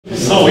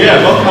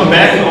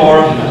or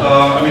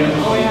I mean,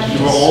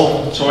 you were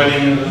all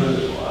joining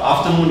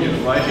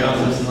afternoon, right? Yeah,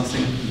 there's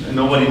nothing,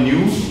 nobody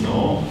new,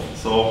 no.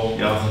 So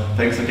yeah,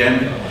 thanks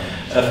again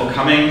for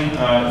coming.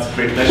 It's a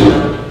great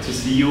pleasure to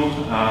see you.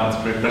 It's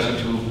a great pleasure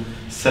to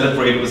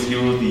celebrate with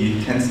you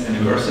the 10th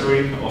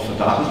anniversary of the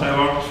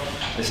Datentreiber.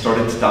 I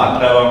started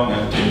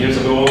Datentreiber 10 years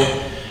ago.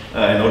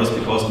 I noticed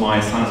because my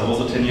son is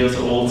also 10 years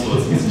old, so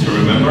it's easy to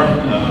remember.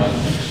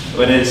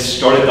 When I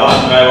started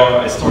Datentreiber,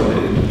 I started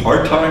it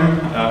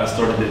part-time. I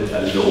started it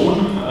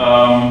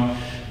alone.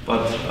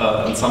 But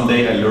on some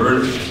day I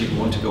learned if you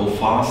want to go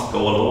fast,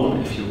 go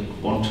alone. If you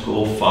want to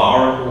go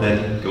far,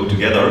 then go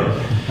together.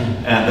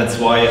 And that's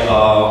why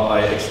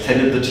I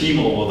extended the team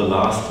over the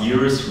last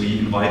years. We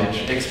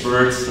invited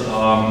experts.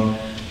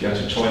 You have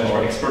to join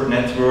our expert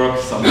network.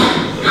 Some of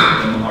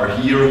them are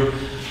here.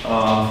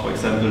 For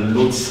example,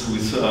 Lutz,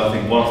 who's I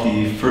think one of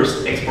the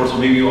first experts, or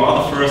maybe you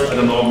are the first, I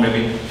don't know,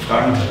 maybe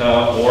Frank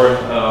or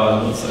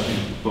Lutz, I think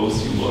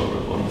both you were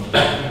one of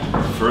the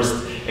first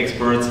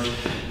experts.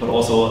 But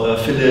also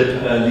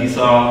Philip,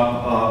 Lisa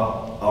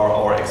are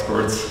our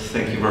experts.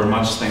 Thank you very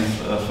much. Thanks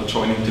for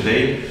joining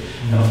today.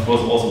 And of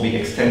course also we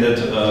extended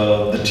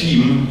the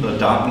team, the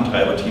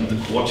Datentreiber team, the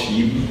core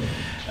team.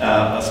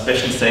 A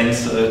special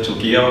thanks to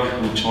Georg,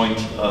 who joined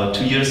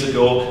 2 years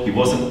ago. He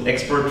was an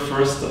expert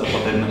first,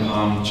 but then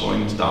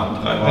joined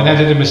Datentreiber. And I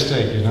did a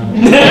mistake, you know.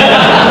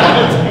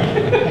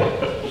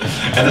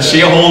 As a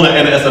shareholder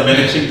and as a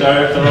managing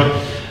director.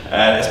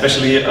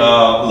 Especially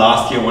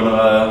last year when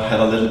I had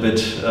a little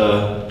bit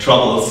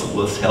troubles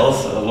with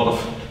health, a lot of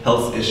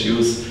health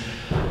issues.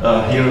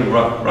 Here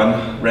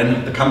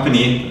ran the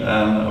company,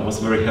 and I was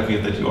very happy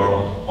that you are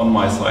on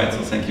my side, so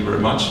thank you very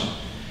much.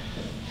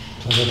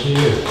 Pleasure to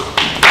you.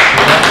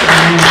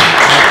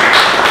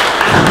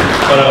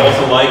 But I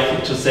also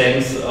like to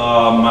thank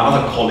my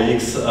other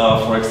colleagues,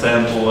 for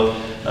example,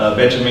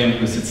 Benjamin,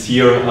 who sits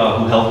here,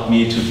 who helped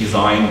me to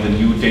design the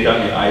new Data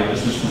AI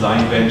Business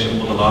Design Bench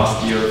over the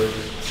last year.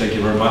 Thank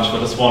you very much for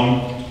this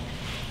one.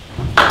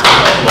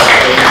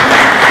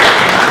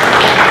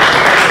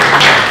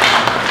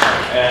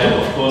 And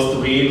of course,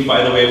 Doreen,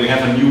 by the way, we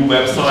have a new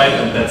website,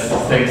 and that's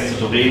thanks to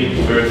Doreen.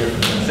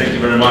 Thank you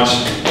very much.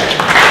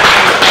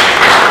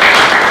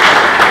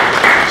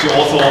 She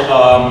also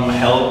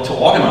helped to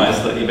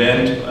organize the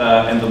event,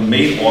 and the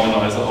main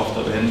organizer of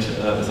the event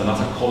is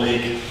another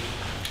colleague,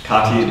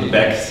 Kati in the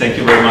back. Thank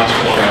you very much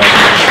for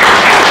organizing.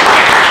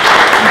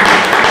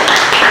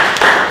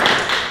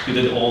 You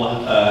did all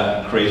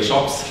great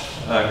jobs,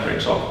 great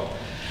job.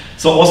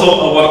 So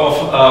also one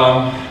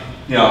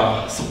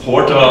of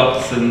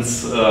supporter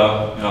since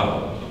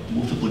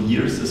multiple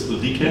years is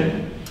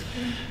Ulrike.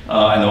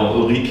 I know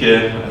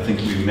Ulrike, I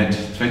think we met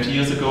 20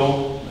 years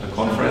ago at a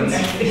conference.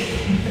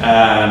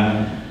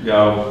 And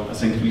I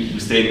think we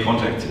stayed in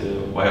contact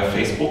via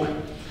Facebook.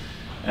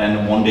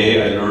 And one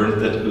day I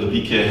learned that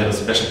Ulrike had a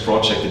special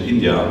project in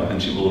India,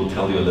 and she will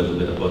tell you a little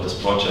bit about this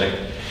project.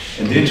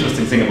 And the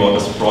interesting thing about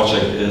this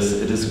project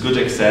is it is a good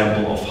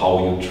example of how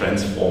you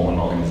transform an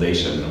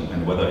organization,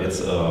 and whether it's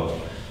a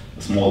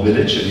small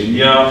village in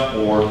India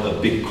or a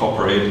big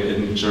corporate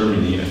in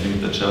Germany, I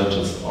think the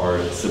challenges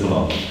are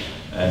similar.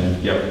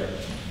 And yeah,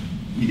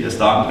 we as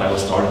Datentreiber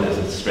started as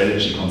a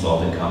strategy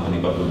consulting company,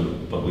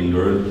 but we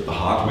learned the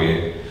hard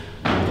way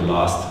over the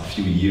last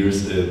few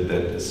years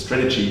that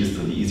strategy is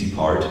the easy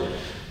part,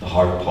 the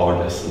hard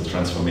part is the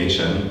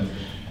transformation.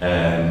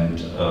 And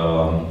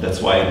that's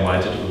why I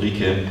invited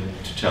Ulrike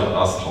to tell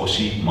us how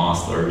she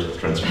mastered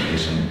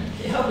transformation.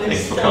 Yeah,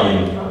 thanks for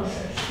coming.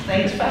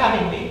 Thanks for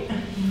having me.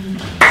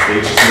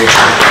 Stage is yours.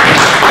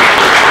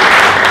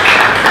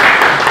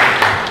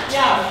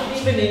 Yeah,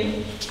 good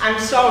evening. I'm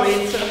sorry,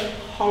 it's a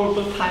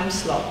horrible time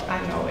slot.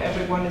 I know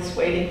everyone is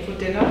waiting for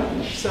dinner,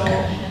 so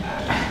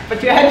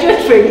but you had your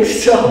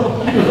drinks, so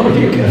I hope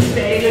you can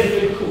stay a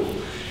little bit cool.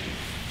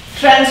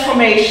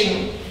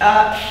 Transformation.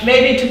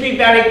 Maybe to be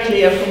very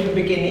clear from the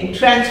beginning,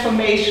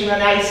 transformation,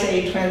 when I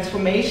say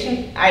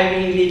transformation, I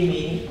really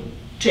mean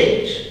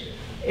change.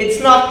 It's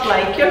not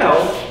like, you know,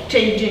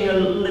 changing a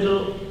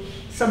little,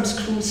 some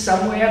screws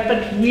somewhere,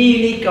 but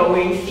really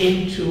going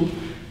into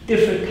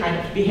different kind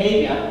of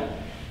behavior,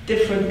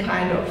 different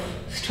kind of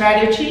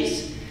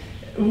strategies,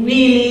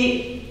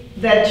 really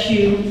that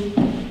you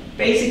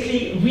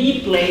basically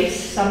replace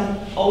some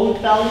old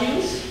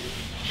values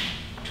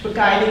to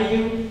guiding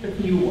you with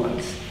new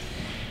ones.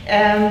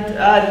 And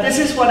this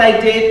is what I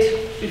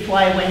did before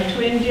I went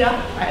to India.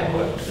 I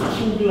worked with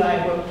Google,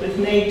 I worked with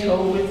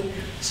NATO, with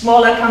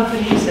smaller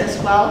companies as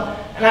well.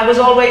 And I was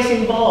always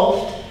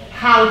involved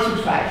how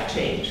to drive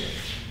change.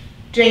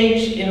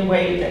 Change in a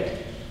way that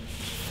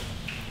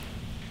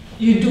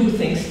you do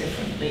things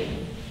differently.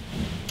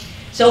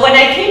 So when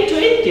I came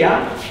to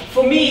India,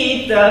 for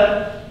me,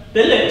 the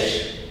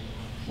village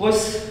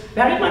was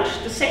very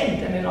much the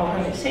same than an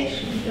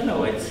organization. You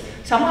know, it's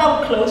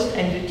somehow a closed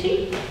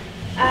entity.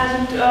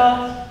 And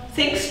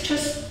things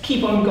just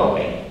keep on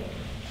going.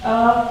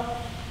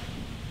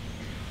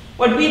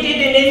 What we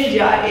did in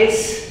India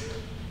is,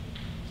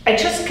 I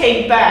just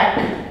came back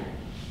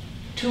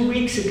 2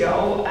 weeks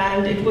ago,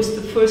 and it was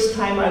the first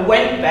time I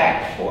went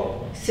back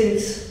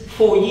since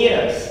 4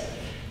 years.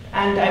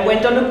 And I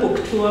went on a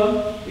book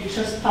tour. We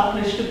just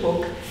published a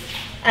book.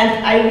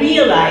 And I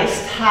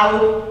realized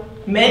how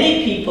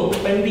many people,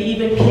 when we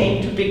even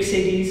came to big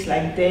cities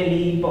like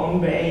Delhi,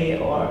 Bombay,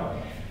 or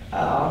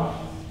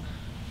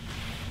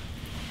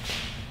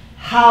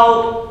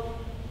how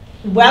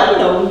well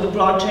known the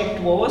project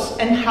was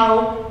and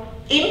how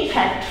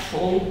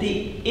impactful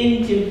the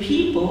Indian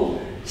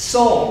people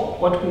saw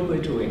what we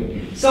were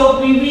doing.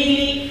 So we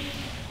really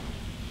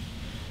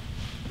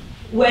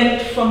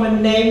went from a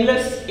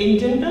nameless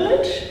Indian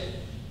village.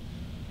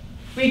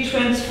 We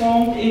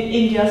transformed in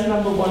India's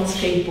 #1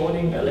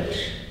 skateboarding village.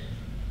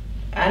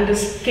 And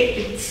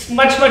it's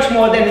much, much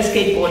more than a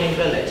skateboarding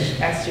village,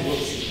 as you will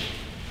see.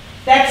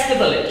 That's the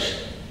village.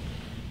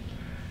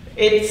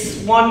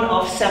 It's one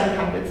of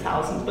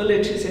 700,000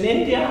 villages in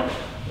India,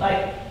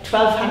 like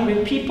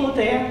 1,200 people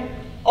there.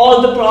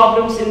 All the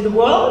problems in the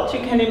world you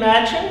can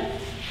imagine,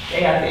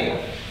 they are there.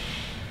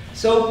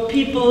 So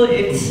people,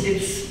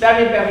 it's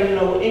very, very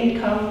low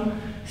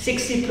income,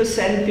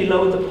 60%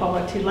 below the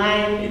poverty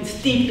line.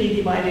 It's deeply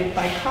divided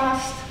by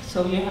caste.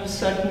 So you have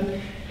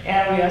certain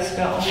areas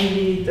where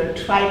only the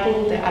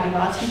tribal, the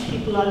Adivasi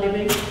people are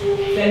living.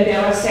 Then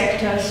there are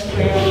sectors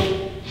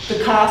where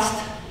the caste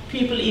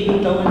people,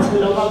 even though it's a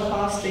lower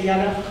caste, the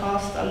Yadav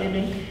caste are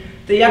living.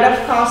 The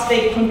Yadav caste,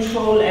 they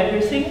control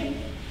everything.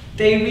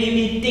 They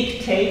really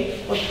dictate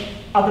what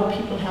other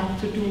people have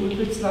to do. If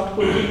it's not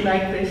working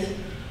like this,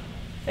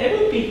 they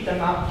will beat them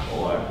up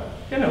or,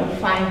 you know,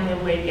 find their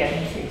way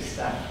getting things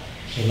done.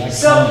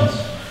 So like finance.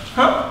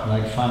 Huh?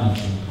 Like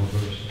financing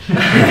corporation.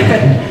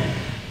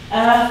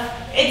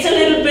 It's a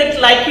little bit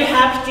like you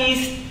have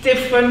these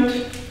different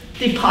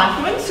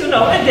departments, you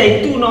know, and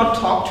they do not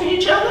talk to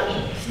each other.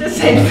 It's the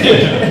same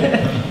thing.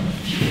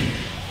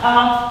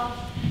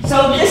 So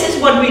this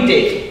is what we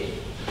did.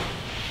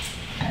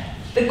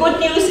 The good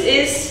news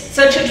is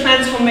such a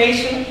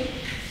transformation,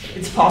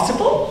 it's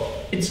possible,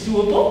 it's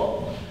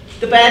doable.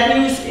 The bad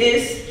news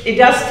is it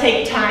does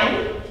take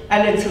time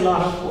and it's a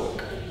lot of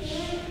work.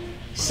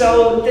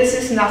 So this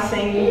is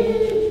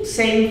nothing,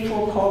 same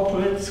for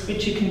corporates,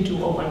 which you can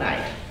do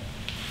overnight.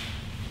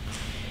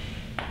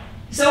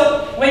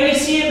 So when you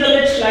see a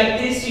village like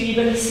this, you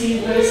even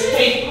see the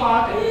skate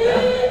park.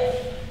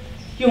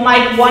 You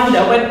might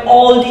wonder, when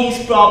all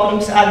these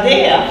problems are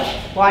there,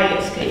 why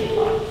a skate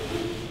park?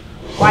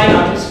 Why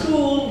not a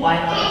school? Why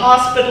not a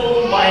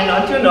hospital? Why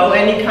not, you know,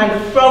 any kind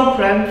of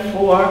program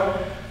for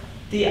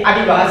the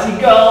Adivasi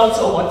girls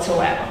or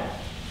whatsoever?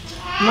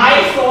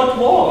 My thought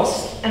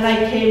was, and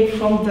I came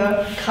from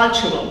the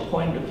cultural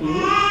point of view,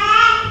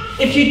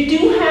 if you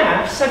do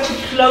have such a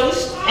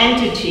closed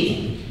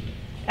entity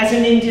as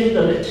an Indian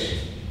village,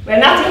 where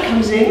nothing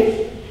comes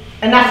in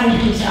and nothing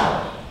comes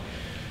out,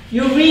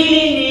 you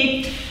really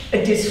need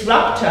a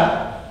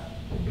disruptor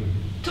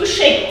to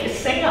shake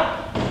this thing up.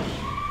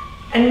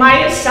 And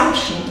my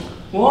assumption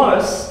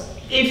was,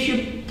 if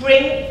you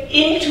bring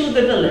into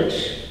the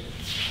village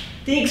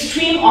the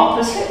extreme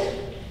opposite,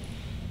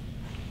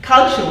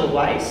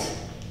 cultural-wise,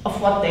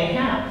 of what they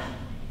have,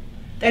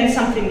 then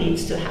something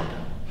needs to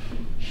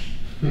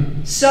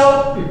happen.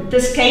 So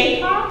the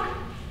skate park,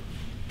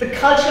 the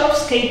culture of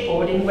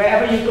skateboarding,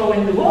 wherever you go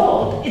in the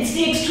world, it's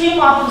the extreme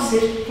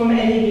opposite from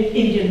any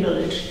Indian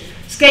village.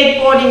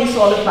 Skateboarding is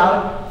all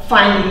about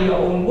finding your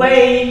own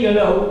way, you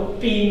know,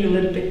 being a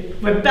little bit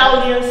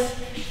rebellious.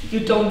 You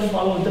don't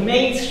follow the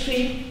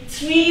mainstream.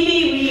 It's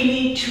really,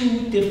 really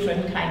two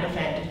different kind of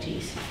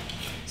entities.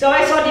 So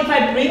I thought if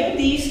I bring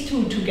these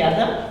two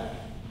together,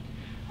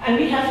 and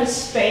we have a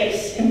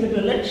space in the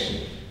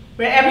village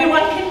where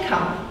everyone can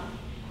come.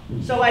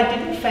 So I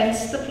didn't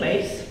fence the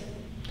place.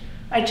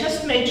 I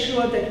just made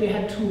sure that we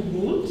had 2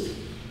 rules,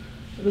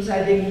 because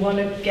I didn't want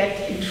to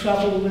get in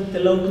trouble with the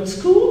local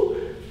school.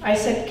 I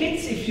said,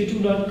 kids, if you do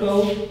not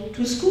go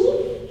to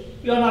school,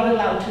 you're not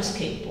allowed to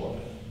skateboard.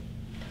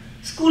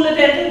 School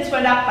attendance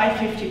went up by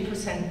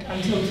 50%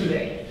 until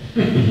today.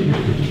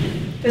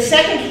 The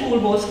second rule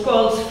was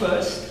girls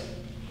first,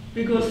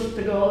 because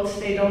the girls,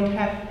 they don't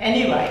have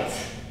any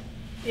rights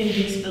in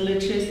these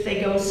villages. They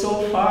go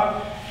so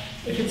far,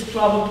 if it's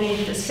probably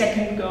the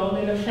second girl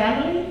in a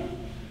family,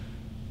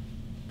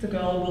 the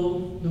girl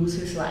will lose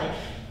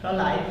her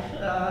life.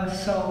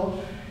 So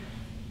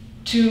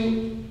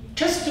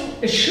just to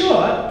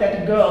assure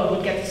that a girl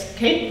would get a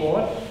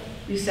skateboard,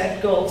 we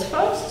said girls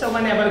first. So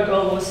whenever a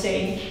girl was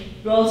saying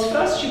girls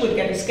first, she would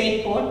get a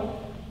skateboard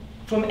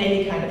from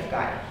any kind of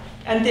guy.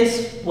 And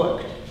this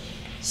worked.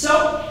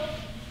 So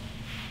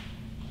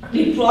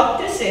we brought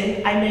this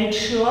in. I made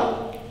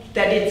sure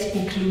that it's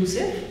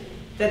inclusive,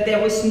 that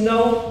there was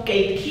no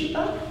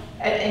gatekeeper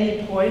at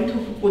any point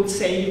who would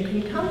say you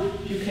can come,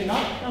 you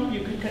cannot come,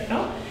 you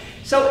cannot.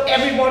 So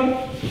everyone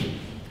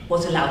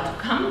was allowed to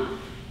come.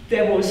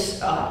 There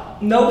was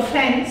no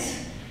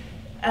fence.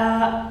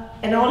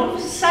 And all of a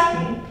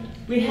sudden,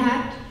 we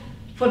had,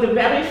 for the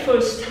very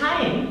first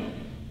time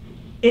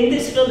in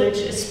this village,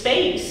 a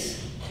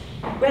space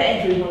where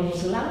everyone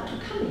was allowed to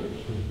come.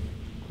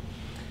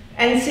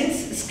 And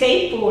since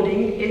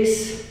skateboarding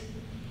is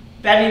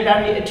very,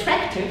 very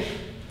attractive,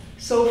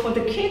 so for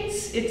the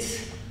kids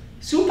it's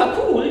super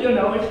cool, you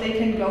know, if they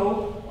can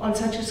go on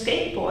such a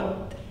skateboard.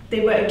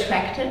 They were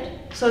attracted,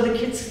 so the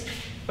kids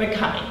were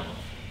coming.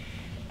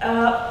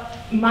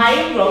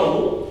 My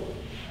role,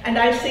 and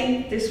I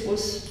think this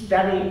was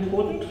very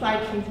important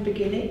right from the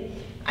beginning,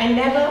 I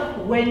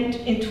never went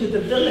into the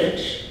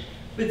village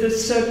with a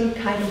certain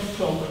kind of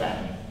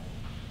program.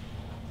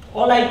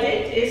 All I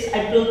did is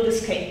I built the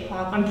skate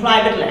park on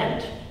private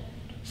land.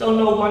 So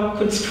no one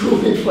could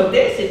screw me for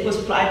this, it was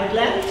private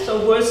land,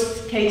 so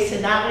worst case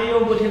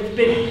scenario would have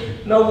been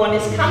no one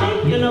is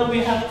coming, you know, we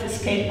have the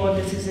skateboard,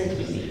 this is it,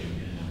 we leave.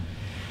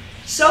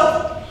 So,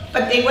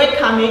 but they were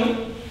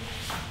coming.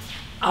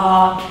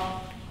 Now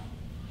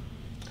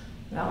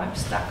I'm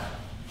stuck.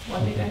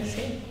 What did I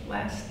say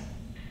last?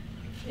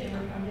 They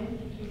were coming.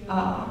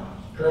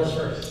 Girls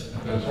first.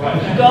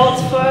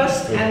 Girls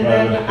first, and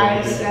then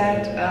I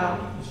said,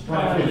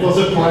 it was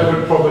a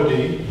private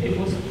property. it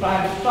was a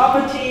private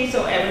property,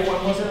 so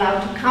everyone was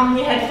allowed to come.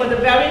 We had for the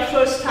very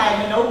first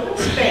time an open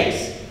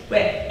space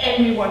where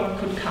everyone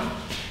could come.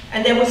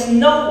 And there was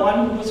no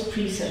one who was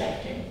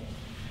pre-selecting.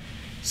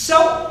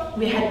 So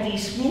we had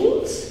these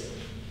rules,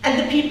 and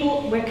the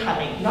people were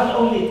coming. Not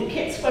only the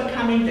kids were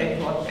coming, they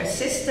brought their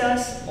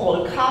sisters,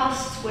 all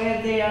casts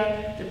were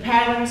there, the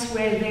parents were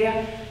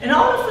there. And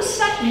all of a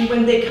sudden,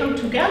 when they come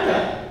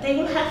together, they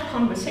will have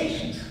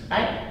conversations,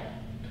 right?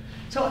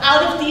 So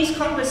out of these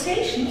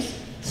conversations,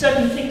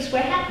 certain things were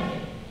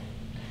happening.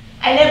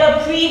 I never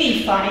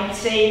predefined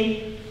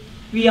saying,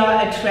 we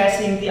are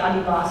addressing the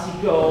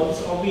Adivasi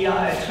girls, or we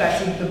are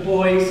addressing the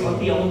boys or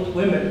the old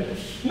women.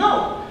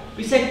 No,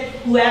 we said,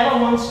 whoever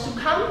wants to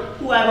come,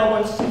 whoever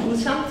wants to do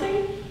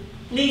something,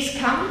 please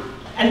come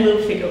and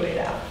we'll figure it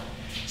out.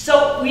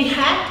 So we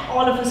had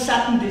all of a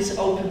sudden this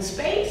open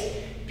space,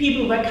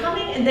 people were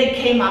coming and they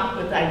came up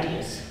with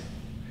ideas.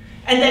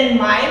 And then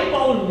my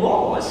role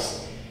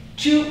was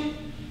to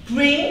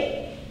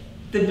bring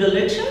the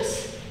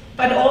villagers,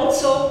 but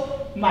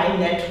also my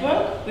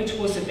network, which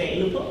was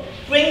available,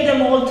 bring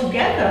them all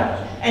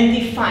together and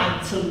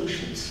define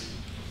solutions.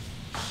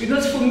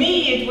 Because for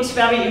me it was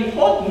very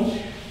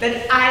important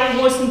that I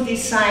wasn't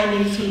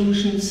designing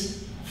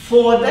solutions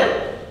for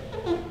them,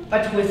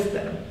 but with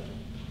them.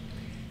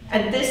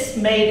 And this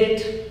made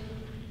it,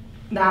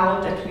 now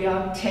that we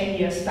are 10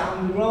 years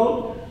down the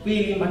road,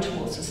 really much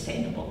more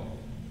sustainable.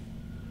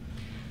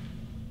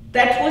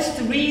 That was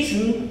the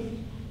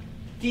reason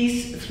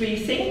these three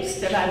things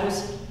that I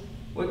was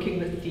working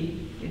with the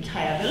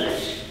entire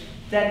village,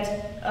 that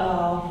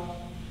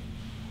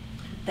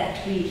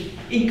we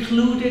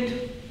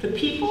included the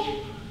people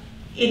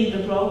in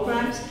the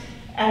programs,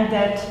 and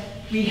that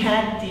we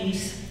had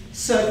these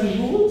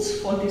certain rules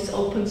for this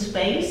open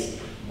space,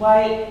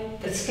 why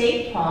the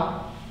skate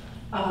park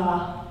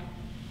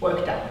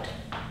worked out.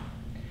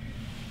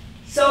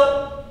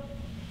 So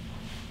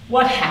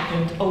what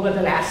happened over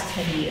the last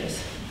 10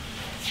 years?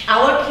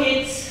 Our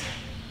kids,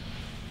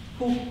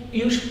 who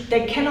usually,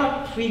 they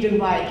cannot read and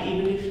write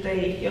even if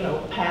they, you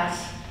know,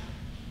 pass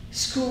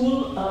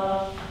school.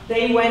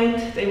 They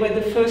were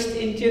the first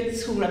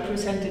Indians who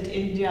represented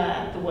India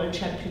at the World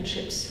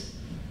Championships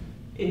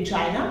in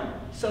China.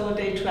 So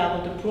they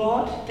traveled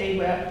abroad, they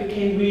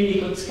became really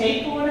good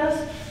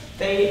skateboarders.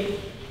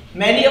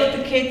 Many of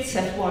the kids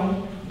have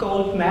won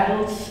gold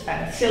medals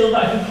and silver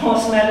and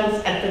bronze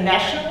medals at the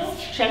national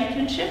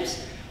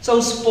championships.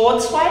 So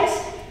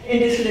sports-wise, in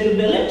this little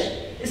village,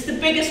 is the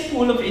biggest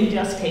pool of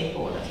India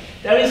skateboarders.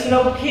 There is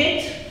no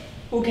kid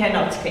who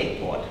cannot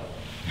skateboard.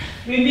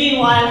 We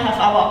meanwhile have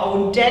our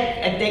own deck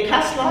at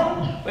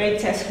Decathlon, where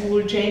it says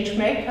rule change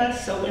makers,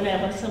 so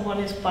whenever someone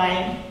is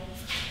buying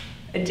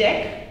a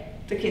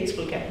deck, the kids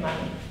will get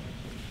money.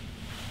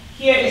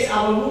 Here is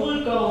our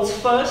rule goals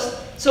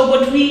first. So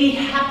what really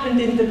happened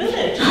in the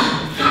village,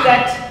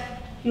 that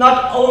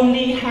not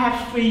only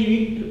have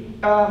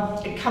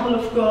a couple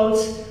of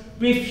girls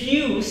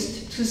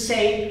refused to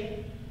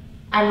say,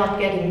 I'm not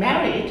getting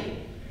married,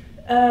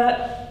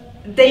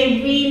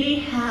 they really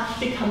have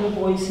become a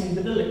voice in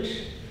the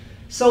village.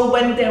 So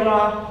when there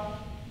are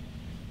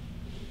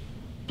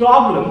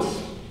problems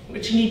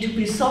which need to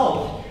be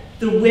solved,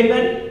 the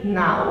women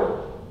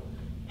now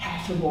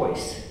have a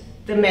voice.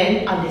 The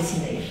men are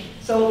listening.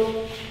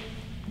 So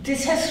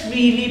this has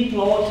really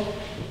brought,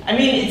 I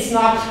mean, it's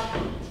not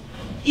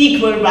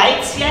equal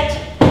rights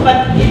yet,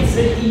 but it's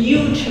a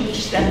huge, huge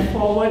step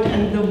forward,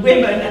 and the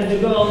women and the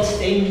girls,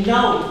 they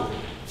know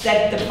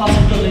that the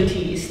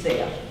possibility is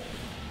there.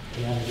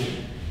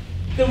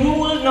 The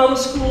rule, no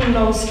school,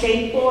 no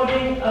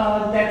skateboarding,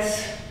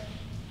 that's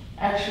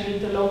actually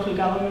the local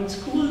government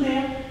school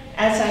there.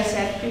 As I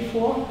said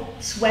before,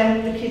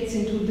 swam the kids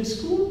into the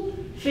school,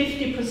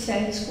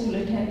 50% school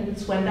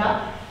attendance went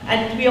up.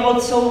 And we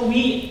ourselves,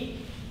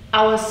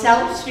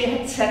 we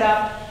had set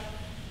up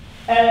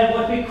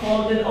what we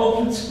called an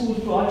open school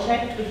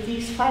project with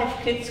these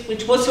 5 kids,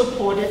 which was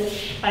supported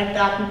by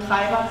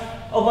Datentreiber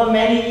over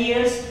many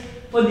years.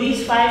 For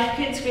these 5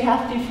 kids, we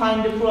have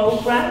defined a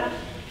program.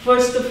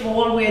 First of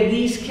all, where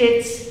these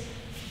kids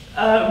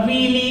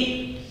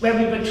really where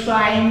we were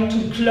trying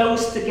to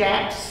close the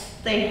gaps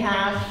they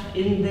have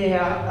in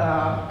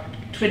their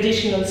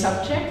traditional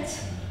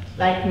subjects,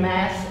 like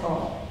math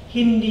or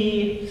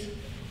Hindi,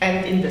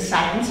 and in the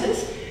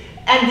sciences.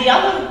 And the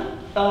other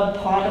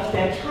part of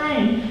their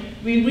time,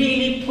 we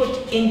really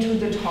put into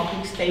the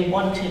topics they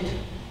wanted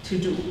to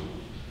do.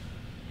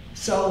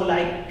 So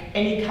like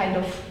any kind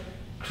of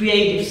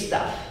creative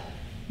stuff,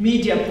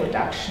 media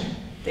production.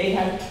 They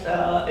had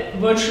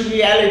virtual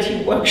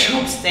reality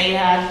workshops, they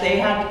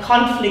had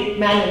conflict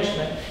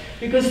management,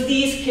 because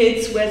these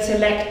kids were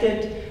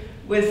selected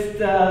with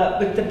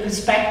the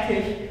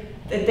perspective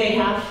that they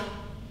have.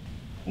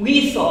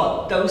 We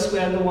thought those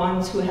were the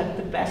ones who had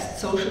the best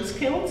social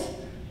skills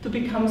to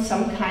become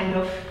some kind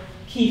of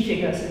key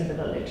figures in the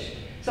village.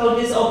 So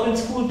this open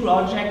school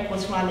project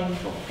was running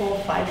for 4 or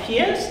 5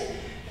 years,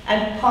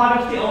 and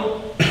part of the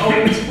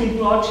open school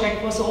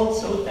project was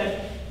also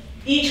that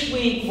each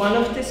week one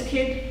of these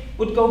kids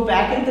would go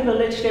back in the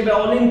village. They were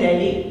all in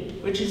Delhi,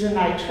 which is a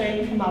night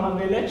train from our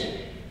village.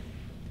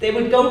 They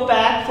would go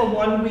back for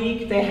 1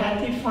 week. They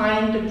had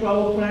defined a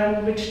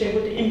program which they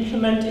would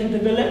implement in the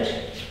village.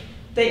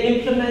 They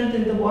implement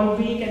in the 1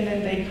 week, and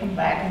then they come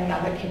back and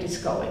another kid is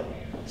going.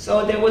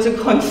 So there was a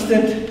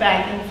constant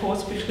back and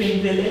forth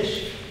between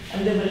village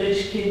and the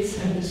village kids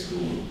and the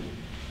school.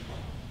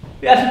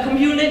 We have a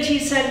community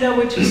center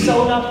which is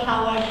solar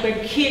powered,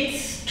 where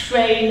kids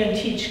train and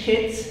teach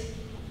kids,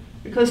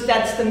 because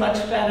that's the much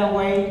better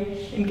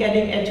way in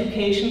getting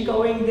education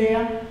going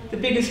there. The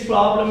biggest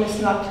problem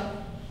is not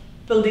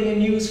building a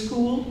new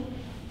school,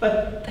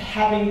 but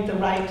having the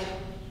right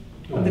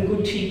or the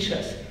good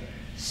teachers.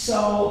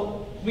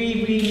 So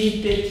we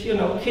really did,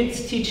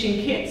 kids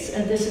teaching kids,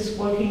 and this is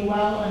working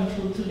well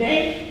until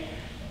today.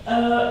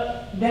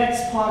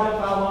 That's part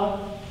of our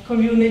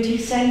community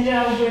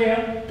center,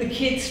 where the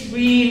kids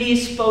really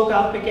spoke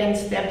up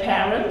against their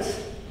parents.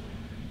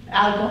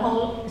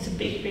 Alcohol is a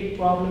big, big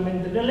problem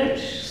in the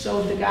village.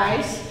 So the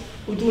guys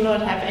who do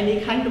not have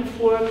any kind of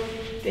work,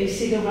 they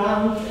sit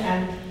around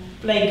and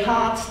play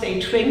cards, they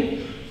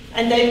drink,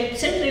 and they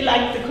simply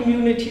liked the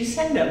community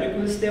center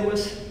because there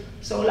was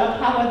solar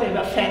power, there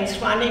were fans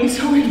running,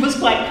 so it was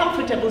quite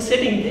comfortable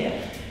sitting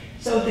there.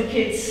 So the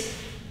kids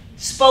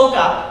spoke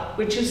up,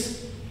 which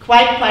is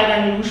quite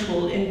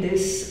unusual in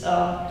this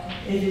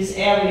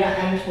area,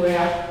 and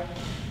were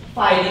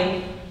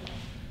fighting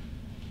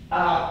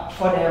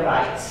for their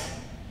rights.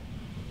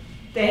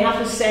 They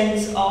have a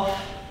sense of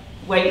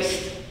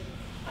waste.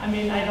 I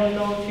mean, I don't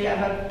know if you've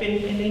ever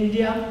been in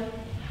India,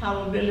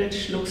 how a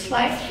village looks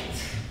like.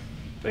 It's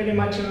pretty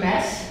much a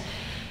mess.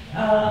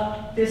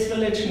 This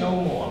village no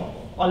more,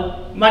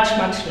 or much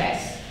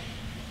less.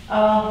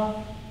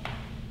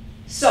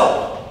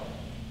 So,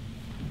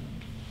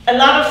 a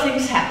lot of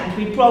things happened.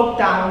 We broke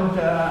down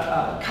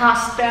the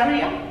caste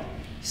barrier.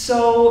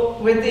 So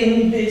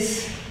within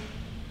this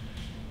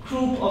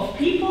group of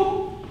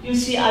people, you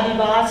see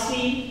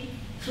Adivasi,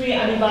 3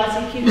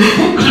 Adivasi kids,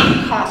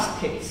 2 caste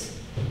kids.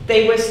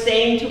 They were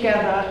staying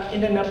together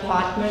in an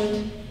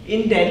apartment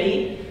in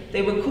Delhi.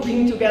 They were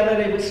cooking together,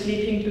 they were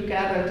sleeping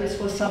together. This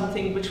was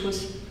something which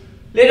was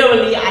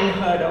literally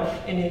unheard of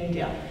in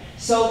India.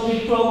 So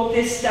we broke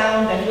this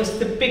down. That was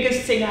the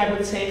biggest thing, I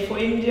would say, for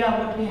India,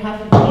 what we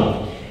have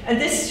achieved. And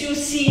this you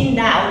see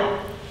now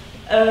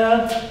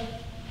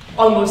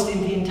almost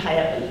in the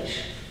entire village.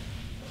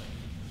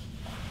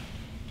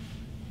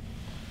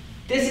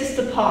 This is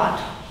the part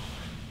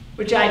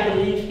which I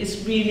believe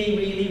is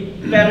really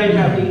very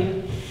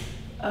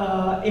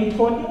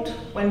important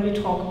when we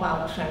talk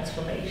about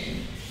transformation.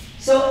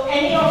 So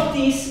any of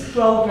these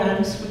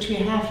programs which we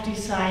have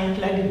designed,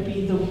 let it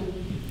be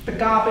the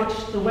garbage,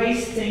 the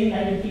waste thing,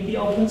 let it be the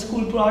open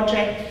school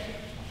project,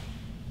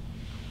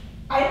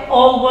 I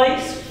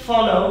always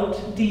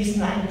followed these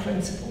 9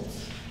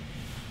 principles.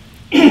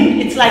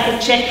 It's like a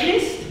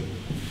checklist.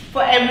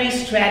 For every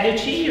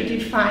strategy you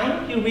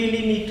define, you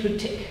really need to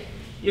tick.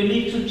 You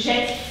need to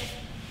check,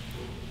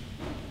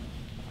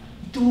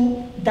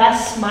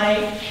 does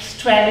my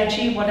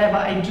strategy, whatever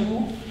I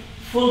do,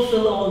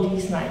 fulfill all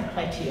these 9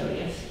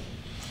 criteria?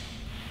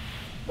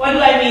 What do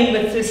I mean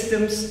with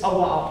systems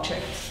over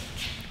objects?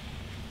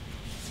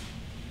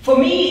 For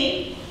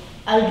me,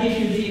 I'll give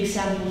you the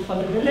example for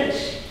the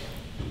village.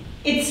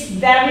 It's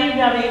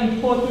very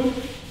important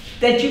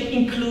that you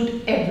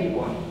include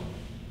everyone,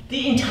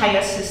 the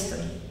entire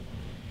system.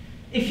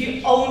 If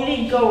you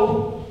only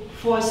go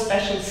for a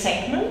special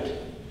segment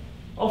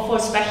or for a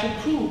special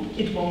group,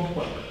 it won't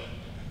work.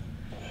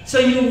 So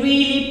you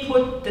really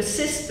put the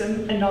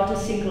system and not a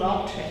single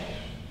object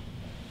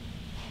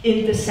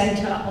in the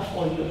center of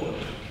all your work.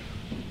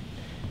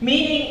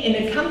 Meaning,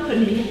 in a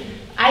company,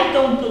 I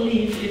don't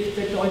believe if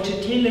the Deutsche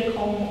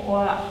Telekom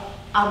or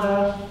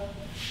other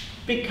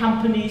big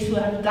companies who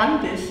have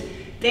done this,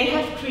 they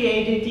have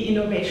created the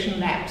innovation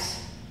labs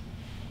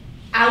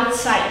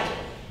outside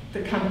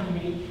the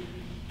company,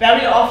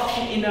 very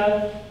often in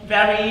a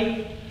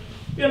very,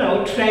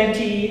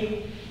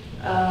 trendy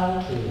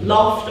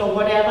loft or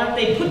whatever.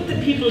 They put the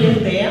people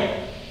in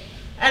there,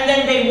 and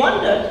then they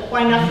wondered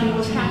why nothing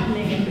was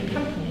happening in the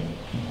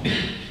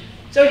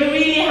So you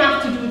really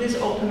have to do this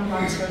open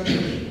heart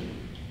surgery.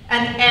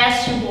 And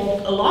as you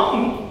walk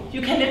along,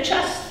 you can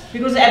adjust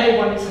because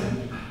everyone is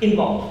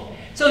involved.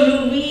 So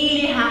you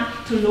really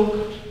have to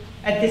look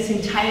at this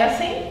entire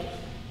thing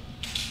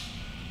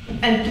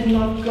and do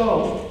not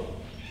go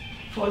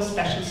for a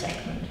special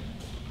segment.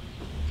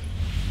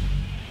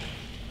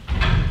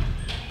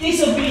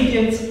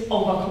 Disobedience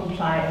over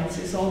compliance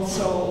is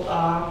also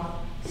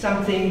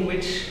something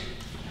which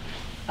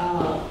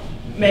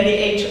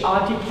many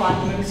HR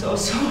departments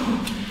also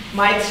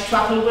might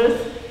struggle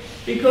with,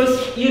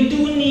 because you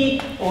do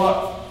need,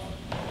 or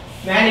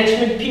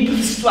management people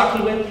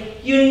struggle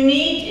with, you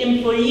need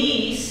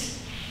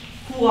employees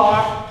who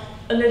are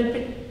a little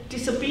bit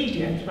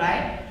disobedient,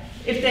 right?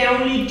 If they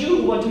only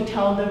do what you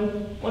tell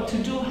them what to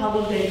do, how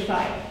will they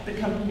drive the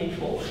company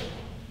forward?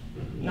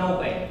 No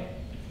way.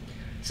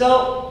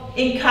 So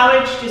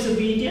encourage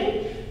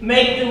disobedience,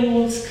 make the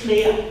rules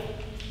clear,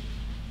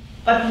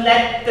 but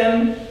let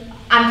them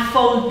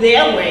unfold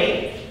their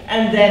way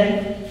and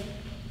then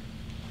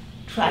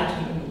try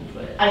to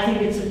maneuver it. I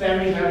think it's a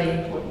very, very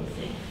important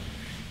thing.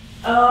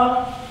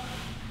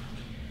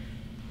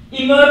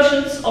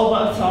 Emergence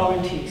over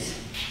authorities.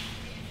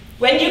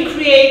 When you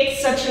create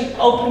such an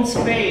open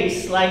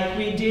space like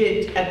we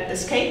did at the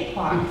skate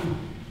park,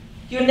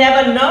 you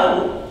never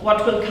know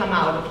what will come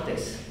out of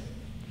this.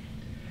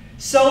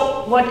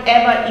 So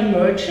whatever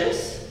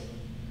emerges,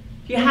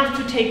 you have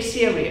to take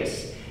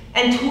serious.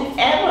 And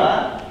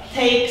whoever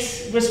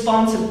takes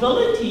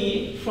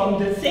responsibility from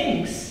the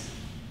things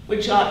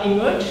which are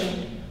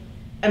emerging,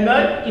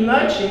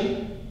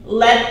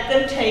 let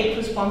them take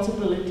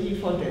responsibility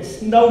for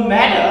this, no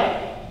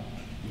matter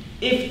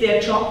if their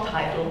job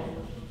title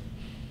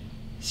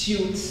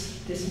suits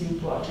this new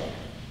project.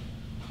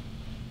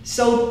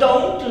 So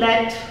don't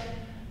let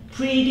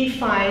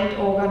predefined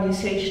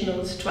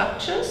organizational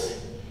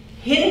structures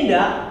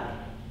hinder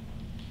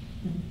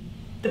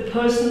the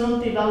personal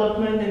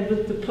development, and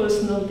with the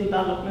personal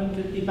development,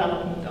 the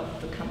development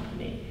of the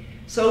company.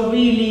 So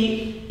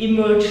really,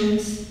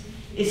 emergence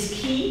is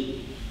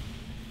key.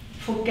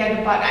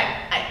 Forget about,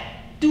 I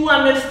do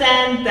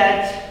understand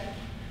that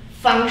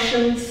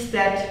functions,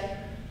 that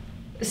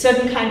a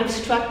certain kind of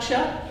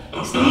structure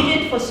is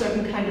needed for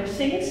certain kind of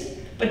things,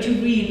 but you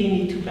really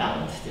need to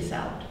balance this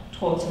out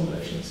towards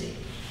emergency.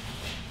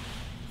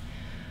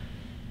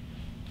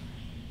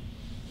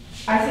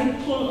 I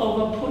think pull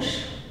over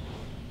push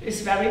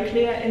is very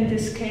clear in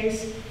this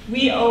case.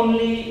 We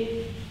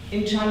only,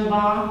 in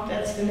Chanbar,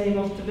 that's the name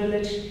of the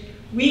village,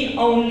 we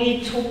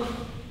only took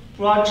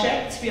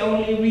projects, we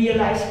only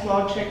realized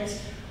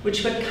projects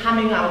which were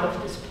coming out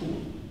of this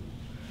pool.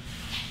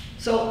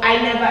 So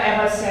I never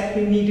ever said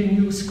we need a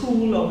new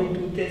school or we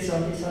do this or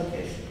this or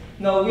this.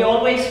 No, we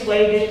always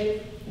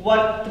waited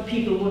what the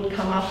people would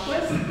come up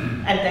with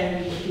and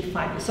then we would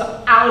define it.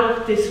 So out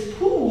of this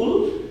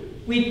pool,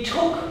 we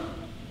took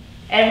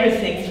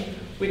everything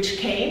which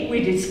came,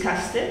 we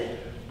discussed it.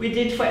 We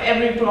did for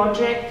every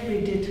project, we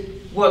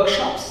did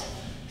workshops.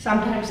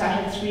 Sometimes I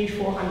had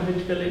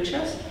 300-400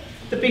 villagers.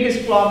 The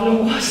biggest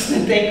problem was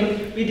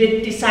that we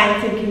did design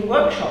thinking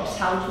workshops,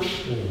 how to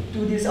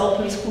do this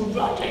open school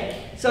project.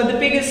 So the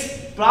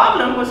biggest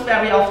problem was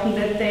very often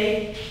that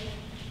they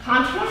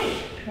can't write,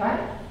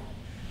 right?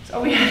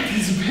 So we had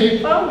this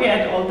paper, we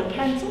had all the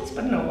pencils,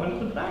 but no one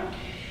could write.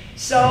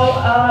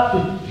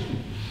 So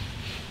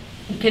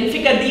you can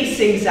figure these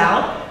things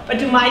out, but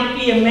you might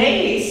be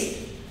amazed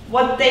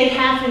what they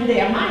have in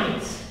their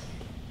minds.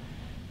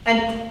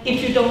 And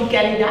if you don't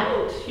get it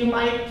out, you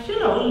might,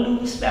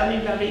 lose very,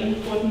 very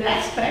important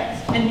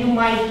aspects, and you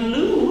might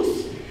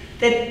lose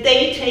that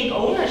they take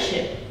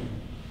ownership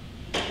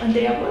when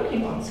they are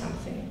working on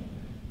something.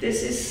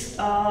 This is,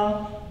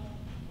 I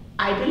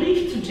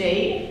believe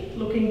today,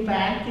 looking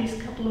back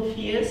these couple of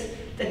years,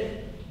 that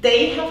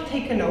they have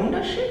taken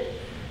ownership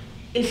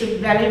is a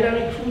very,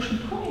 very crucial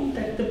point,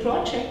 that the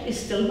project is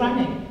still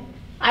running.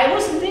 I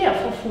wasn't there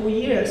for 4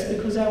 years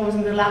because I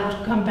wasn't allowed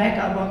to come back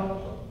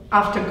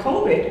after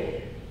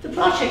COVID. The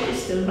project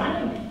is still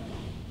running.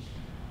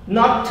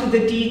 Not to the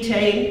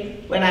detail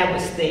when I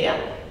was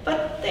there,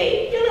 but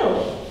they,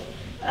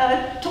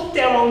 took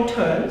their own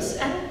turns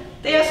and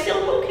they are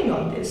still working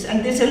on this.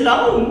 And this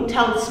alone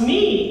tells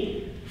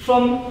me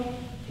from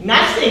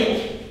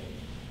nothing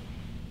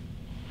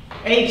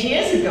 8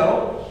 years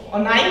ago or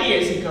 9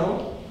 years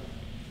ago,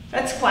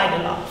 that's quite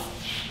a lot.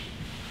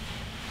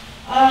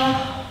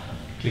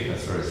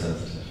 Clicker's very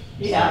sensitive.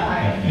 Yeah,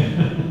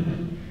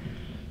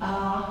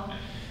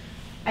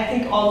 I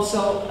think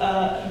also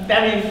a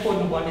very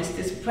important one is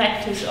this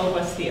practice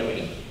over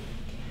theory.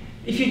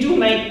 If you do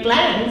make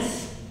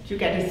plans, you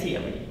get a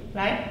theory,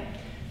 right?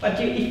 But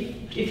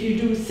if you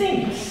do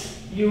things,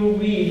 you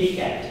really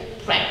get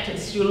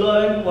practice. You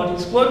learn what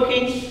is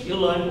working, you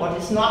learn what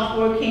is not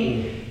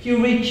working.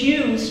 You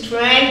reduce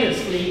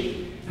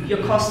tremendously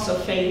your costs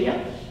of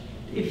failure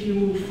if you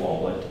move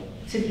forward,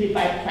 simply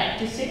by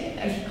practicing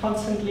and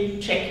constantly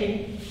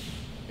checking,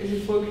 is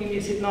it working,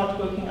 is it not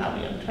working, are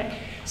we on track?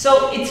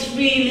 So it's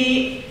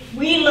really,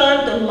 we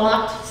learned a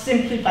lot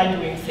simply by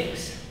doing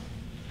things.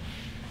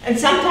 And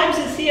sometimes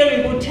the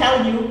theory would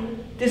tell you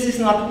this is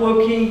not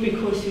working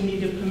because you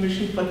need a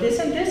permission for this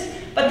and this.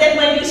 But then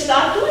when you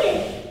start doing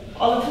it,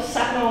 all of a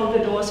sudden all the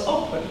doors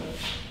open.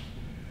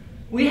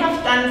 We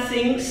have done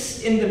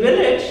things in the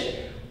village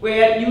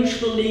where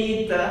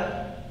usually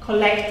the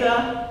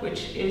collector,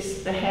 which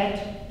is the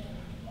head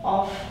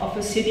of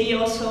a city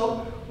or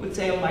so, would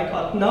say, oh my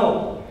God,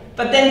 no.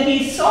 But then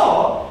he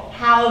saw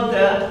how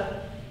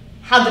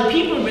the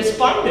people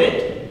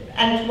responded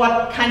and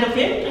what kind of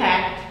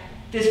impact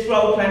this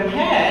program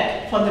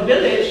had for the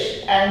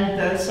village and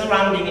the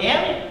surrounding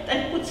area,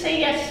 then he would say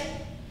yes.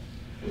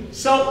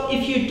 So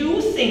if you do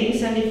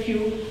things and if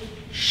you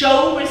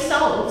show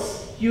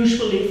results,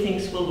 usually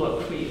things will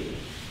work for you.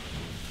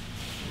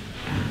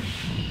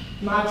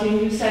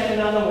 Martin, you said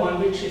another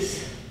one,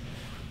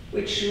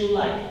 which you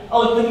like.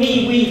 Oh, the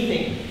me, we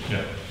thing.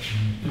 Yeah.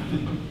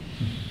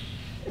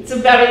 It's a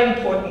very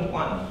important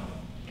one.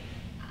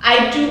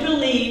 I do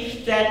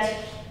believe that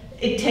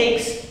it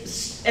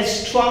takes a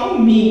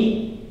strong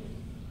me,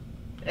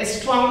 a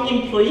strong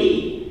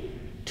employee,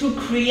 to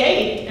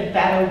create a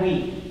better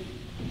we,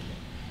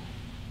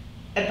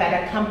 a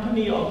better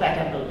company or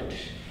better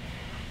village.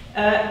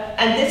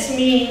 And this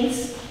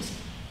means,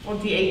 for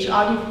the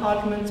HR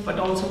departments, but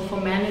also for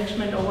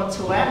management or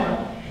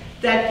whatsoever,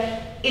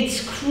 that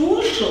it's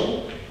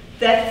crucial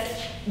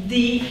that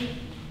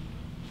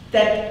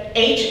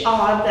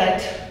HR,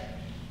 that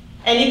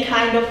any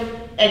kind of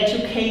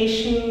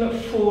education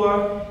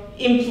for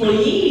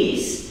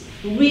employees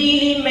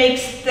really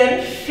makes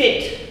them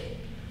fit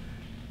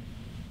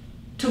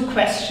to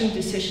question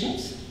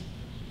decisions,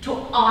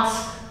 to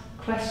ask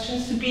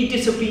questions, to be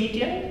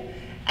disobedient,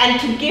 and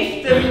to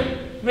give them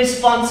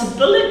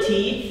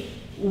responsibility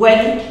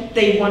when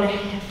they want to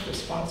have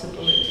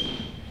responsibility,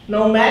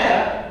 no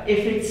matter if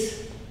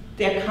it's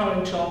their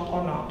current job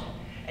or not.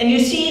 And you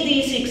see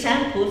these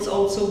examples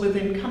also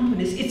within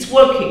companies. It's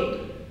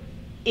working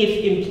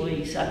if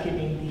employees are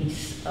giving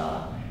these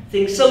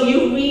things. So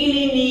you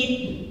really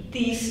need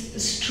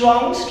these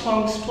strong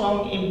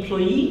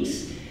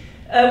employees,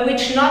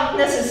 which not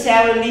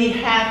necessarily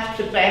have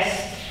the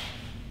best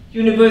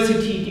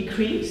university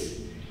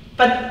degrees,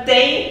 but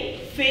they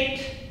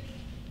fit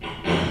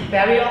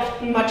very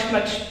often much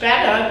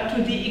better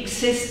to the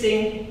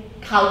existing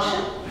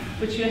culture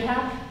which you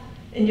have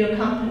in your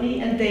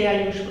company, and they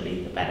are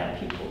usually the better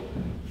people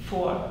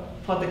for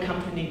the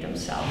company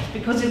themselves,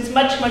 because it's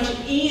much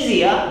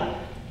easier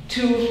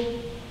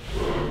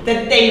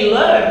that they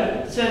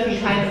learn certain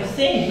kind of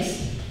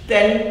things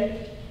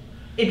than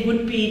it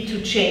would be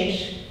to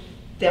change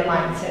their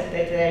mindset,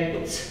 that they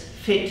would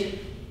fit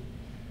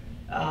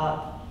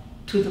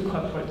to the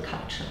corporate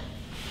culture.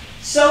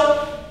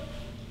 So,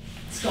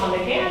 it's gone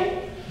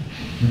again.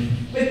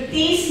 With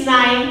these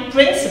 9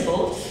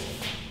 principles,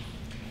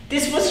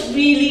 this was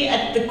really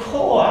at the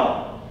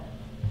core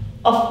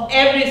of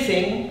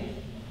everything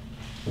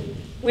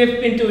we've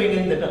been doing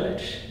in the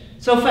village.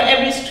 So for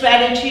every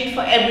strategy,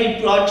 for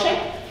every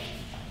project,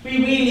 we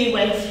really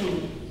went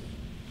through.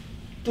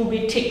 Do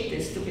we tick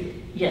this? Do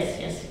we? Yes.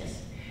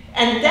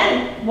 And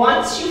then,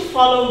 once you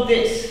follow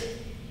this,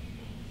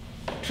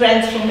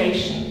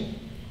 transformation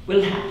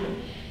will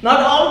happen.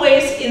 Not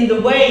always in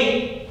the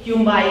way you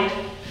might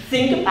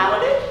think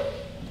about it,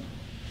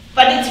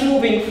 but it's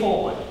moving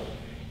forward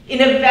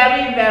in a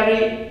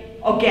very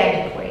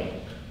organic way.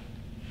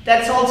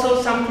 That's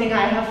also something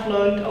I have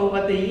learned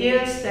over the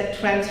years, that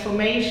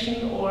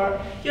transformation,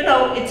 or,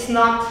 it's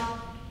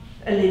not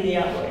a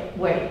linear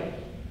way.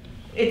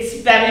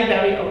 It's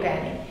very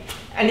organic.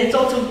 And it's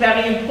also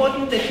very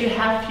important that you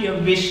have your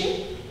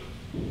vision,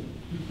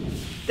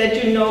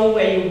 that you know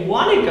where you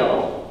want to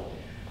go,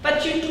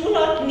 but you do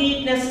not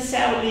need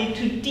necessarily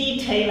to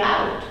detail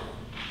out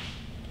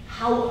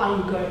how are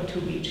you going to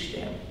reach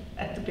there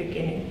at the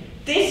beginning.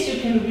 This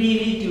you can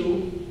really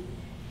do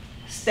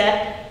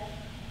step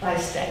by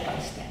step.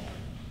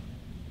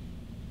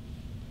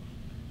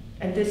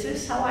 And this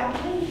is how I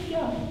believe,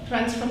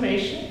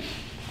 transformation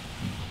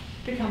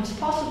becomes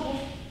possible.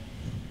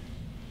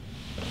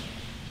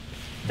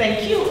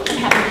 Thank you, and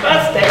happy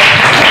birthday.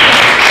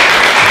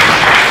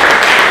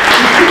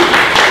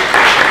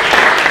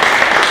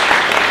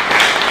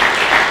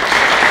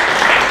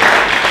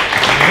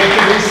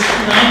 These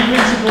 9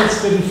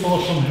 principles didn't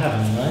fall from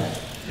heaven, right?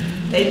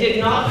 They did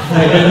not.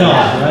 They did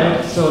not,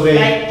 right? So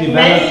they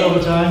developed over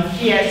time?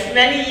 Yes,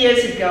 many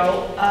years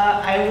ago,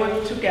 I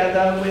worked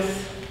together with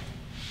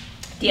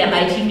the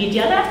MIT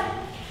Media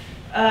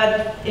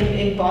Lab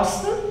in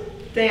Boston.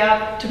 They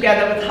are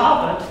together with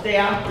Harvard. They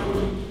are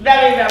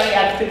very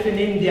active in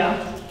India.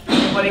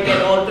 They want to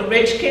get all the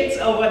rich kids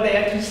over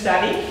there to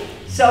study.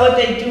 So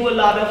they do a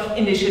lot of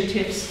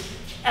initiatives.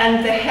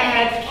 And the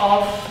head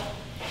of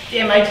the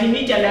MIT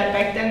Media Lab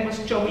back then was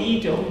Joe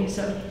Ito. He's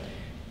a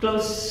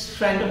close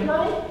friend of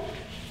mine.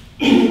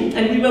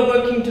 And we were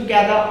working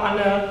together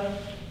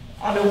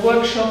on a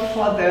workshop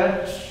for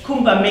the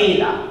Kumbh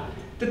Mela.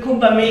 The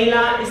Kumbh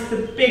Mela is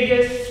the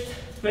biggest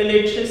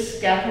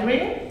religious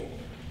gathering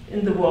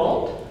in the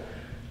world.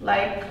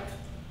 Like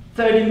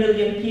 30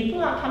 million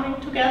people are coming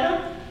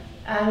together,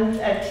 And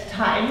at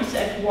times,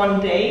 at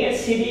one day, a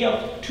city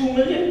of 2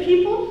 million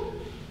people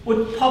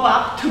would pop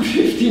up to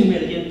 15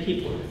 million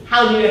people.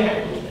 How do you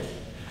handle this?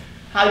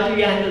 How do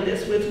you handle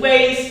this with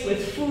waste,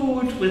 with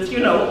food, with, you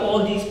know,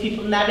 all these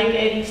people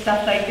navigating,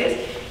 stuff like this?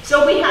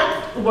 So we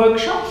had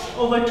workshops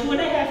over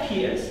 2.5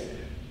 years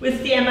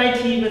with the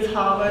MIT, with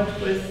Harvard,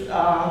 with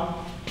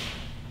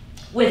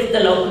the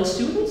local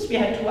students. We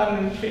had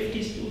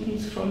 250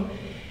 students from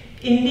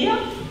India.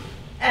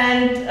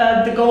 And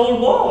the goal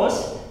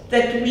was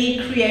that we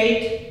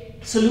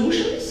create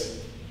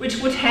solutions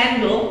which would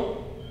handle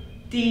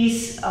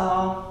these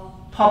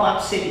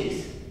pop-up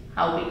cities,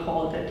 how we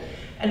called it.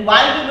 And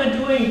while we were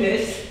doing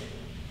this,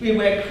 we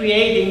were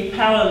creating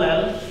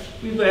parallel,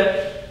 we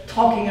were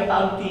talking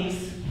about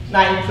these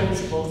 9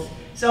 principles.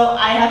 So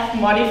I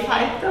have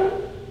modified them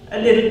a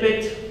little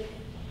bit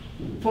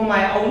for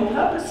my own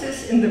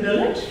purposes in the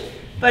village,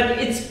 but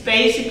it's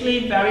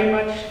basically very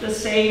much the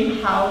same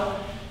how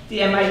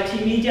the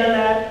MIT Media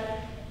Lab,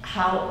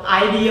 how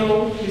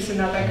IDEO is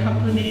another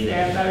company,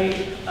 they're very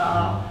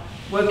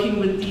working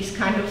with these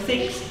kind of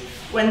things.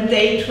 When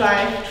they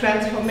try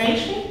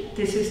transformation,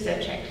 this is their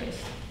checklist.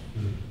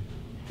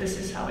 This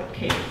is how it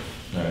came.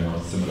 I know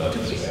it's similar to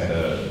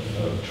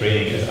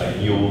training as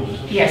IDEO.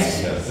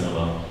 Yes. Yeah,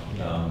 similar.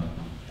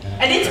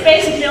 And it's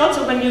basically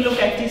also when you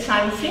look at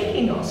design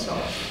thinking also,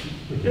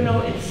 you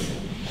know, it's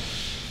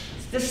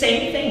the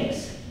same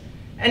things.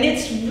 And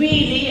it's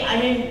really, I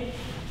mean,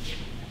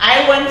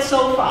 I went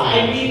so far,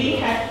 I really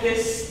had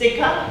this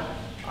sticker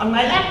on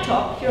my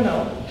laptop, you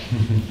know,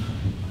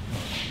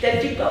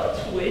 that you go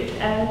through it,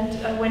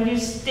 and when you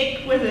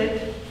stick with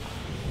it,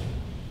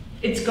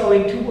 it's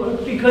going to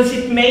work, because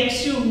it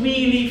makes you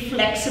really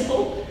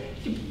flexible.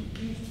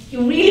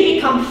 You really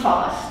become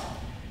fast.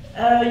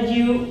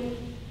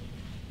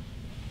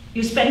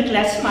 You spend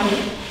less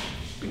money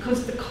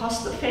because the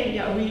cost of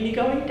failure are really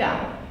going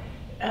down.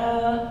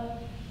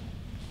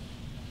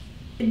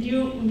 And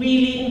you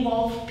really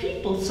involve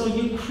people, so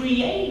you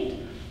create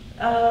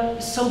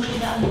social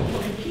value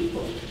for the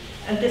people.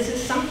 And this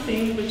is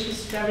something which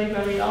is very,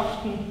 very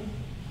often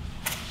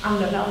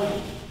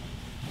undervalued.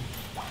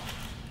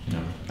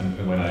 Yeah.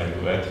 And when I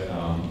read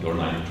your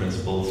 9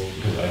 principles,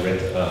 because I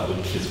read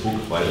his book,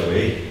 by the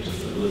way,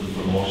 just a little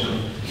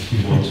promotion. If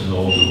you want to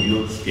know the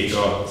real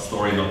skater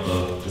story, not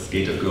the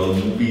skater girl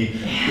movie,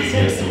 this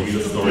is the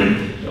real story.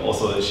 And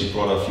also, she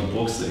brought a few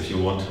books. If you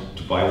want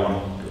to buy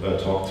one,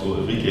 talk to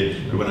Ulrike.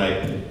 And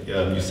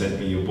when you sent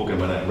me your book, and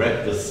when I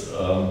read this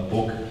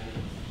book,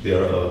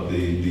 there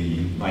the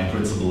 9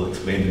 principles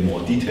explained in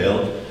more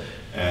detail.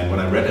 And when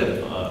I read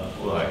it,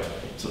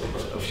 so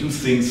a few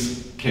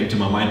things came to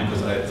my mind,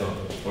 because I thought,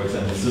 for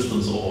example,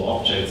 systems over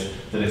objects,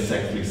 that is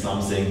exactly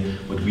something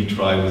what we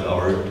try with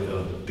our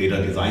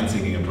data design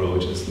thinking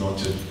approach, is not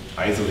to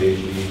isolate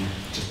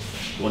just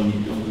one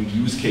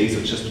use case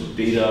or just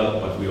data,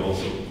 but we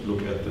also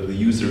look at the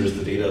users,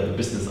 the data, the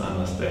business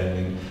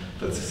understanding.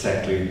 That's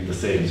exactly the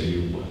same. So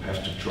you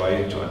have to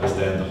try to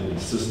understand the whole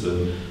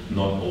system,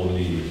 not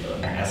only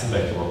an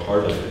aspect or a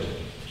part of it.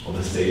 Or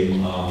the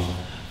same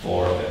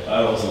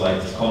I also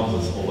like this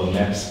concept over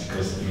maps,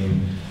 because I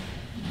mean,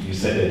 you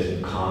said it,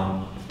 you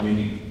can't, I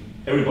mean,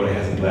 everybody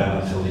has a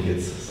plan until he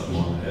gets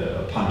someone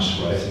a punch,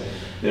 right?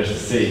 There's the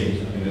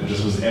same, I mean,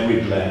 this was every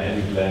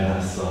plan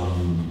has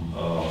some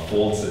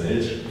faults in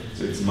it,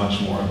 so it's much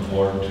more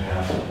important to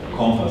have a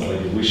compass, like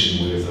a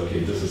vision, where it's, okay,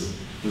 this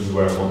is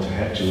where I want to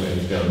head to,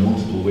 and there are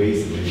multiple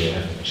ways that maybe I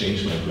have to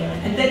change my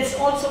plan. And that's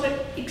also,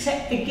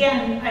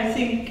 again, I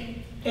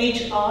think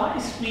HR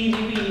is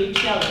really, really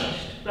challenged,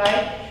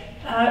 right?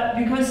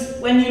 Because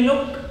when you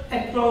look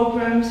at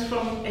programs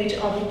from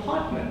HR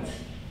departments,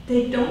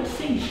 they don't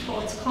think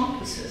towards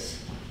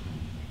compasses.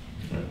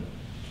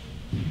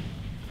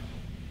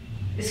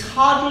 There's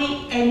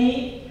hardly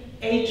any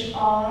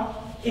HR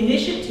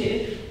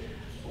initiative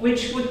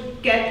which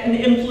would get an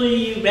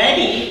employee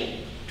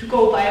ready to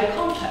go by a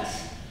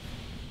compass.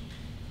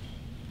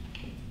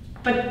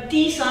 But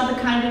these are the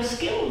kind of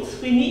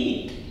skills we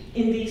need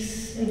in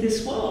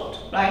this world,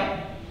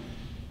 right?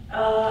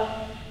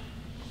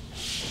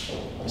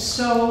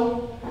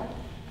 So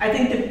I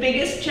think the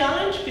biggest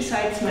challenge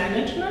besides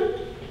management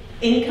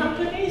in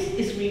companies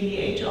is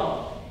really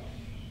HR.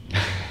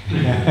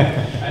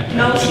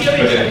 No,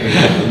 seriously.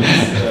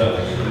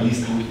 At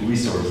least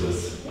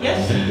resources.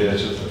 Yes. And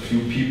there's just a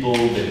few people,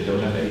 they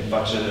don't have any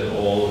budget at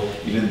all,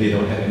 even they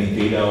don't have any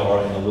data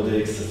or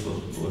analytics. That's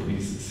what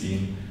we've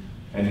seen.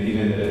 And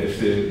even if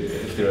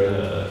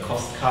they're a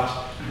cost cut,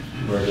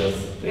 where does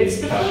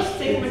it's the first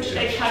thing which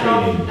they cut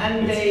off,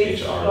 and they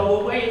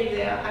throw away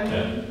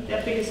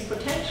their biggest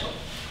potential.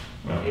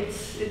 Yeah.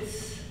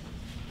 It's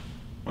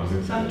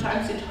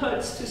sometimes it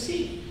hurts to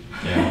see.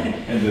 Yeah,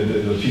 and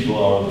the people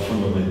are the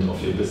fundament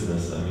of your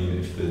business. I mean,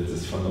 if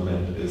this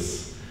fundament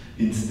is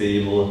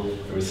unstable,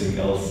 everything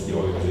else, the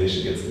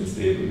organization gets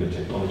unstable, your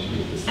technology,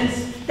 your business.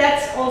 And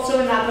that's also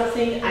another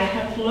thing I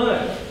have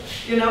learned.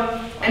 You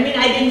know, I mean,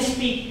 I didn't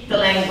speak the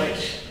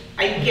language.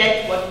 I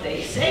get what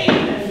they say,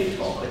 and we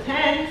talk with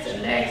hands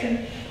and legs.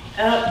 And,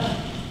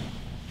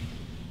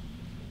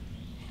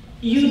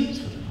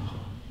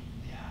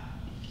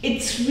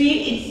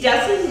 it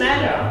doesn't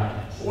matter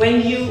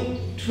when you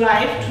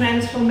drive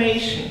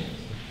transformation.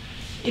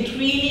 It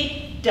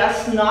really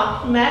does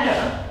not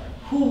matter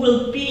who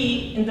will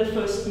be in the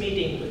first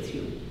meeting with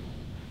you.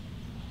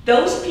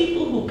 Those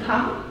people who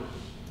come,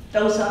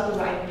 those are the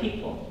right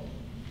people.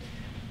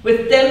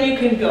 With them you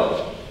can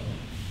go.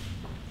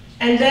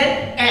 And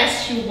then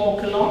as you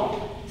walk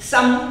along,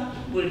 some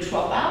will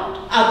drop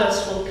out,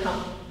 others will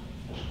come.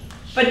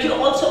 But you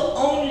also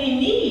only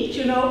need,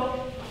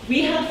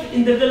 we have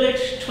in the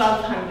village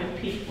 1,200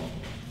 people.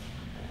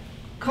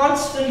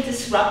 Constant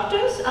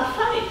disruptors are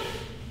 5.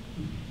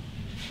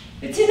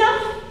 It's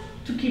enough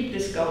to keep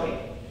this going.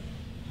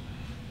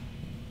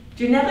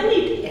 You never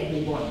need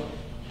everyone,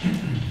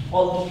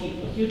 all the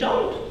people. You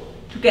don't,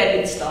 to get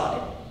it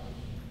started.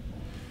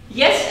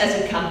 Yes,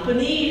 as a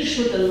company, you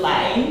should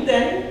align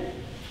then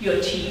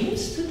your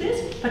teams to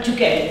this, but you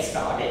get it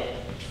started.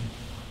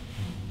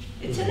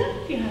 It's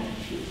enough, you have a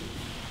few.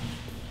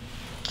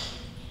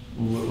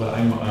 What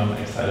I'm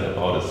excited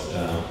about is,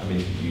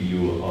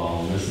 you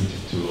listened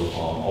to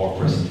our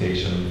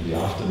presentation in the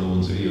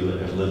afternoon, so you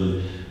have a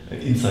little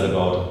insight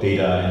about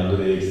data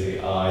analytics,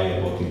 AI,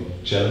 about the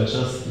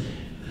challenges.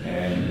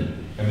 And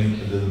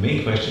the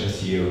main question is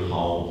here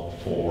how,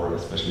 for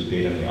especially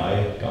data and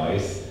AI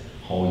guys,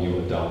 how you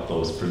adopt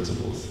those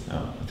principles.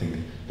 I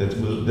think that's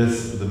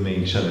the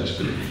main challenge.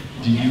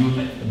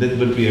 But that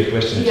would be a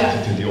question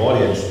to the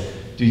audience.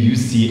 Do you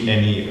see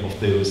any of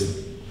those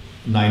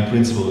 9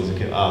 principles?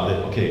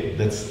 Okay,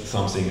 that's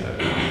something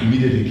I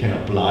immediately can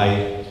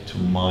apply to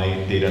my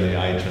data and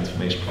AI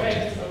transformation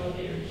project. Practice over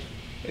theory.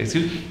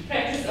 Excuse me?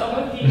 Practice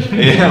over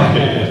theory.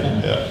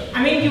 Yeah.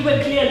 You were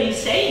clearly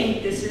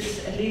saying, this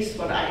is at least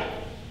what I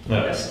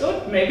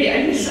understood, maybe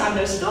I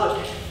misunderstood,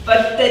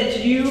 but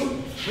that you,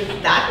 with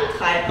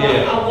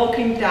Datentreiber, are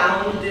walking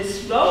down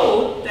this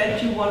road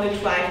that you want to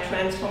drive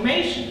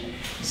transformation.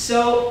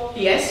 So,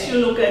 yes, you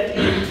look at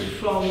it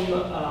from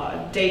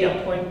a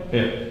data point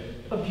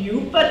of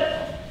view,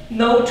 but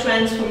no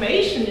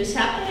transformation is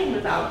happening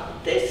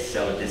without this.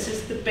 So this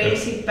is the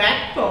basic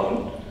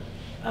backbone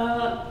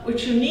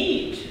which you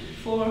need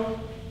for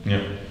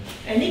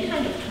any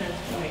kind of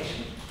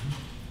transformation.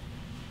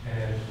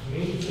 For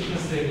me, it's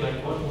interesting,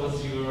 what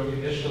was your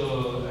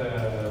initial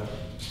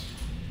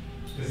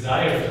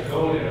desire to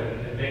go there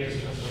and make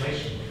this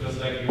transformation? Because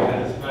you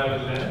had this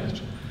private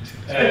land,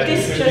 but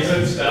this you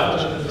could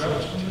start the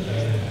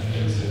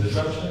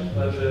disruption,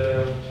 but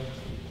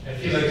I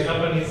feel like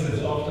companies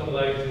is often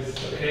like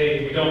this,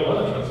 okay, we don't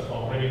want to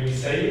transform. Maybe we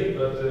say it,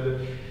 but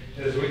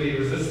there's really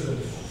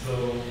resistance.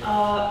 So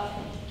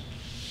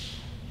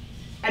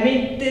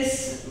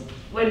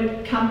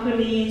when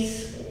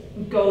companies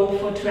go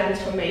for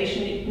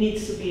transformation, it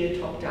needs to be a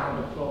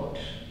top-down approach.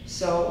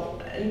 So,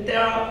 and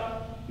there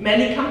are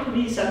many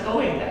companies are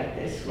going like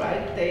this,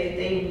 right?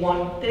 They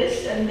want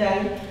this, and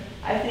then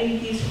I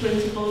think these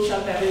principles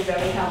are very,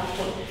 very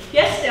helpful.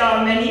 Yes, there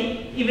are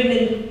many, even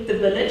in the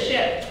village,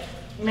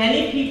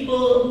 many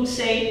people who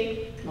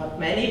say, not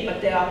many,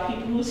 but there are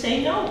people who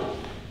say no.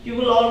 You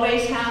will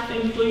always have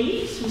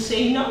employees who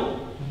say no.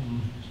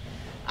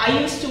 I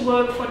used to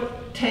work for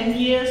 10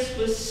 years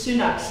with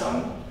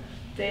Synaxon.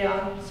 They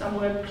are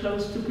somewhere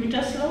close to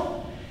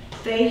Gütersloh.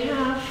 They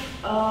have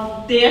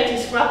their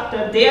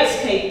disruptor, their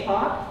skate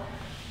park,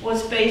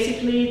 was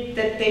basically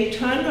that they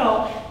turned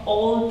off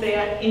all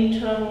their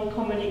internal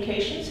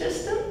communication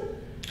system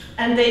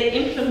and they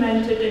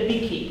implemented a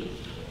wiki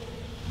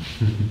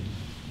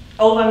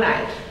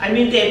overnight.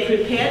 They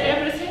prepared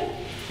everything,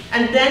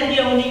 and then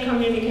the only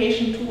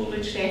communication tool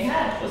which they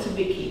had was a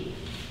wiki.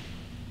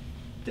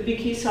 The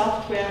wiki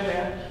software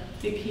where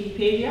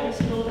Wikipedia is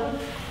built on.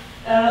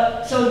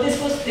 So this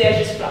was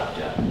their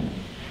disruptor.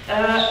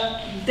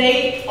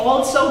 They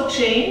also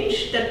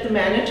changed that the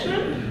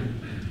management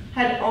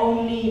had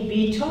only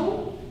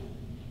veto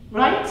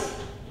rights.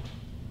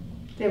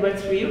 There were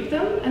 3 of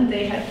them, and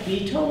they had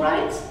veto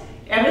rights.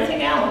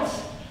 Everything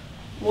else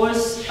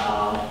was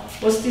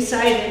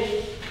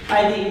decided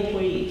by the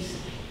employees.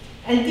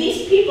 And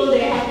these people,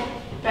 they had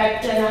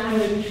back then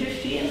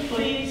 150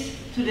 employees.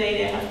 Today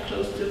they have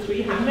close to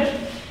 300.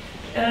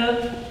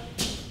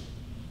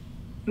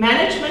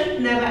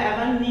 Management never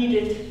ever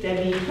needed their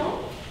veto.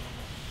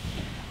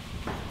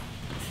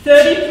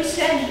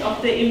 30%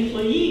 of the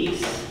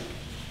employees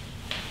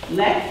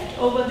left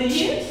over the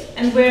years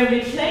and were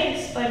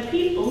replaced by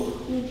people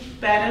who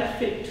better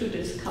fit to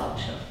this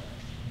culture.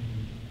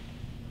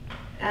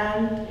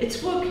 And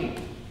it's working.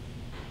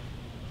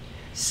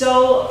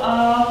 So,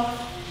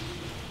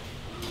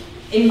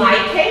 in my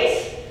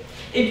case,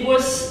 it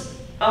was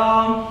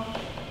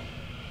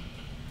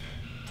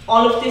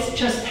all of this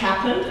just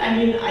happened.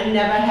 I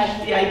never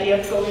had the idea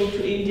of going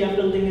to India,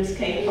 building a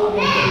skate park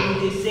and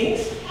doing these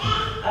things.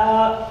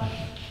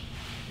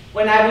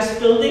 When I was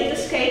building the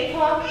skate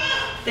park,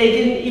 they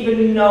didn't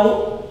even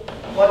know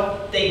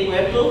what they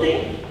were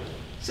building.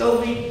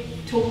 So we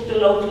took the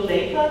local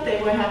labor.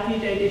 They were happy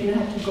they didn't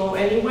have to go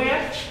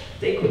anywhere.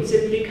 They could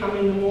simply come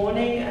in the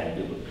morning and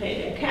we would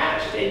pay them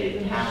cash. They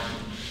didn't have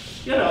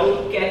you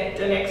know, get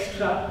an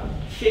extra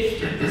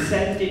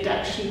 50%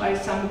 deduction by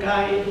some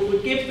guy who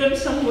would give them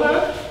some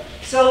work.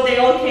 So they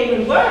all came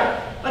and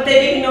worked, but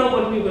they didn't know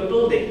what we were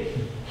building.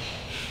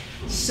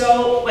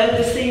 So when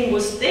the thing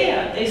was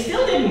there, they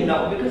still didn't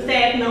know because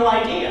they had no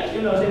idea.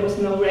 You know, there was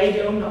no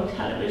radio, no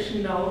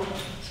television, no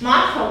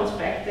smartphones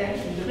back then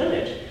in the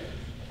village.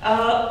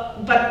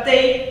 But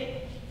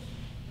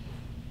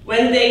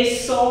when they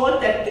saw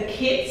that the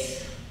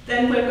kids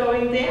then were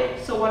going there,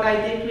 so what I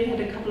did, we had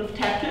a couple of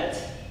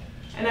tablets,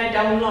 and I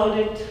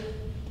downloaded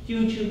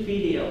YouTube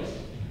videos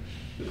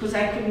because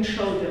I couldn't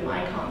show them,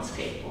 I can't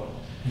skateboard.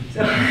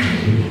 So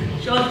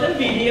showed them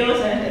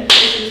videos and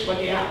this is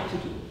what you have to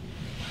do.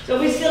 So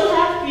we still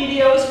have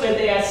videos where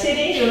they are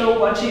sitting, you know,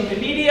 watching the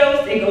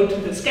videos, they go to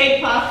the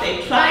skate park,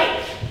 they try,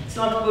 it's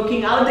not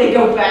working out, they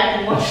go back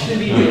and watch the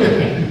video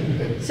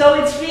again. So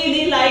it's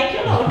really like,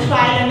 you know,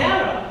 trial and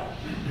error.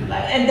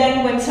 And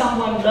then when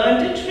someone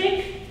learned a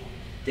trick,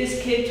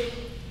 this kid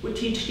would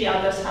teach the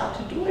others how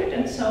to do it,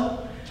 and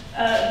so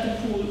the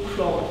pool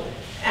crawled.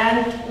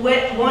 And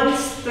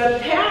once the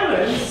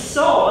parents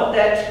saw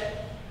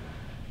that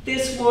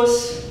this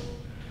was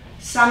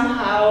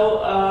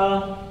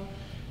somehow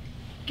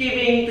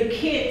giving the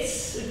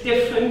kids a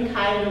different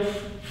kind of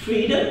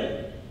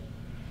freedom,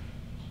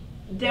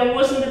 there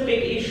wasn't a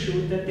big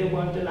issue that they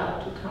weren't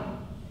allowed to come.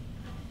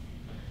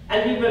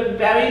 And we were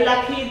very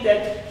lucky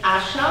that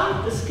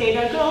Asha, the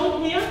skater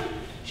girl here,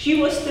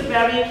 she was the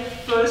very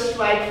first,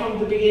 right from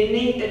the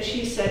beginning, that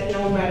she said,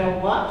 no matter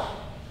what,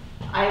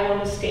 I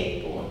want to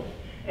skateboard.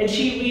 And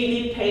she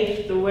really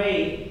paved the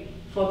way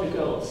for the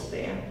girls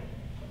there.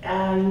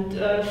 And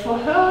for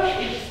her,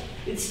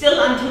 it's still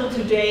until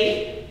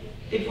today,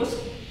 it was a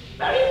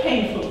very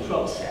painful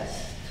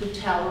process to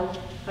tell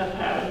her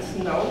parents,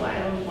 no, I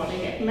don't want to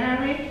get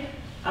married.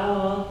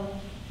 And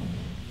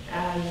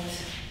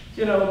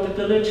you know, the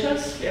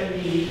villagers were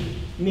really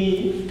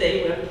mean.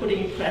 They were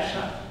putting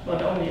pressure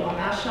not only on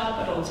Asha,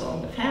 but also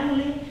on the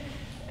family.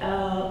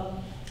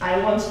 I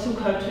once took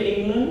her to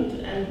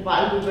England, and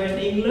while we were in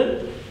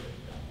England,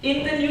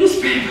 in the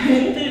newspaper,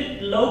 in the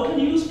local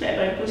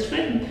newspaper, it was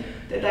written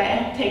that I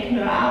had taken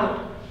her out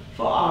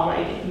for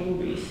R-rated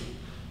movies.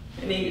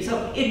 And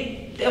so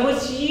there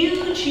was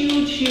huge,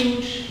 huge,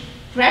 huge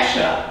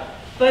pressure.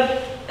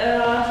 But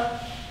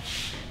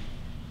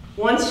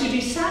once you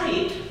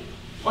decide,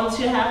 once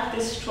you have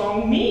this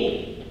strong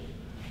me,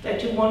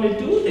 that you want to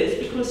do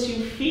this because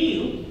you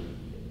feel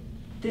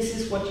this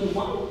is what you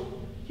want,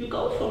 you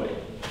go for it.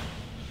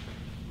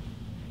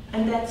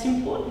 And that's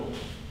important.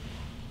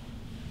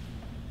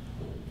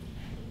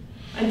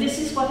 And this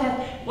is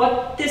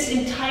what this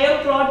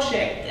entire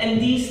project and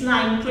these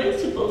 9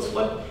 principles,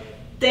 what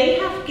they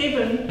have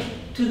given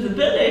to the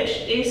village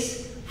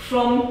is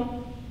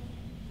from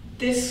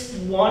this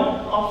one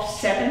of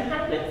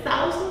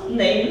 700,000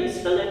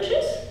 nameless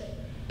villages.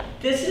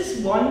 This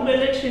is one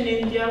village in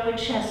India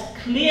which has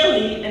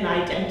clearly an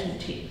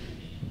identity.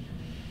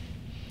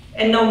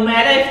 And no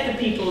matter if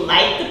the people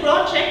like the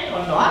project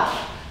or not,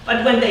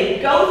 but when they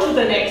go to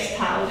the next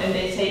town and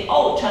they say,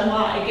 oh,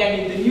 Chandra again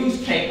in the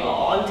newspaper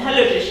or on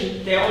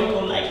television, they all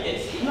go like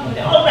this. You know,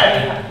 they're all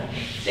very happy.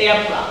 They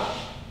are proud.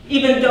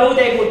 Even though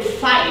they would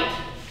fight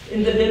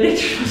in the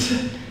village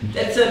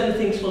that certain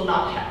things will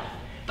not happen.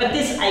 But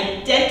this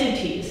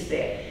identity is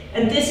there.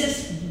 And this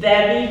is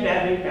very,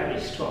 very, very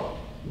strong.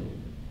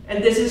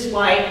 And this is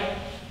why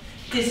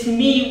this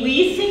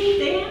me-we thing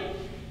there,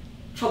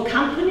 for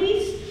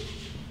companies,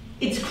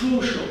 it's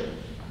crucial.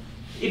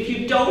 If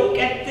you don't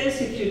get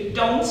this, if you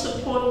don't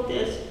support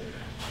this,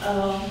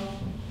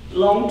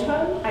 long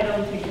term, I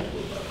don't think it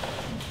will work.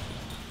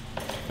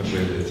 But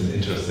it's an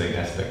interesting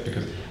aspect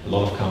because a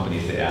lot of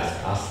companies, they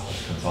ask us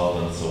as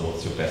consultants, so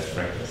what's your best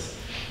practice?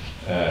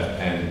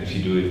 And if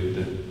you do it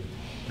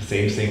the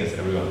same thing as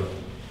everyone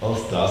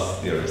else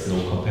does, there is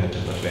no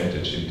competitive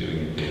advantage in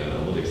doing data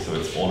analytics. So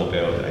it's all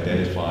about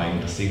identifying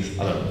the things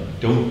others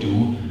don't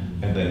do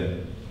and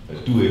then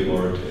do it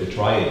or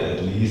try it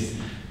at least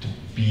to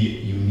be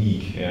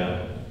unique.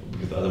 Yeah?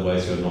 Because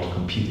otherwise you're not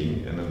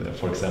competing. And then,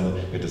 for example,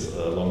 we had this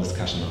long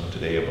discussion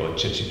today about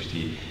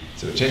ChatGPT.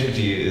 So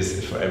ChatGPT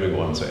is for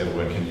everyone, so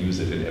everyone can use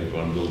it and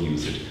everyone will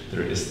use it.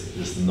 There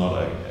is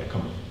not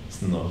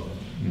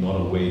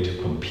not a way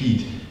to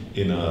compete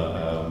in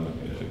a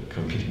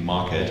competing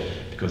market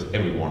because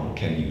everyone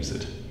can use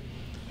it.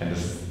 And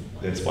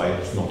that's why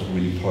it's not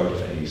really part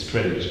of any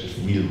strategy,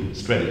 real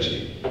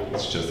strategy.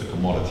 It's just a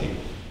commodity.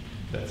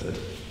 That's it.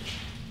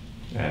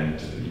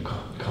 And you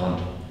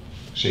can't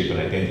shape an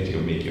identity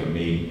or make your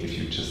name if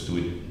you just do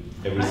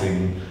it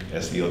everything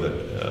as the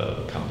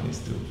other companies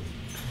do.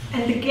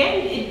 And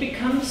again, it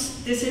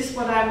becomes, this is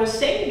what I was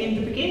saying in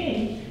the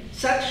beginning,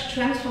 such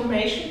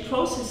transformation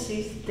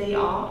processes, they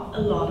are a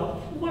lot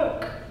of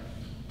work.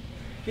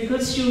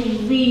 Because you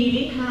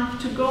really have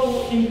to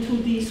go into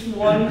these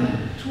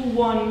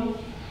one-to-one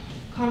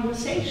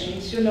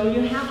conversations. You know,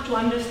 you have to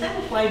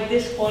understand why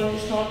this one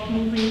is not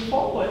moving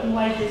forward and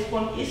why this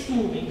one is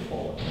moving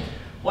forward.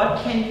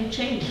 What can you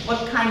change?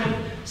 What kind of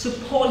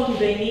support do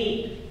they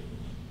need?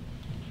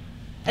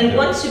 And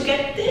once you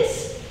get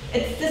this,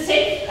 it's the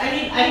same. I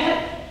mean, I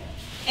had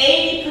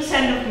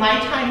 80% of my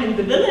time in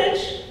the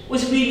village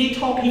was really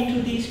talking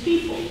to these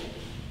people,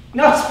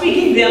 not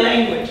speaking their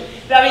language.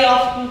 Very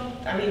often,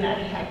 I mean, I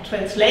had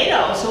translator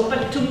also,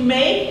 but to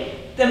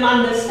make them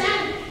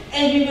understand.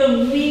 And we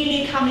were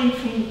really coming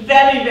from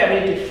very,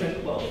 very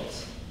different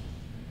worlds.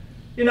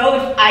 You know,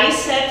 if I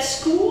said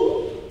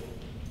school,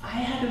 I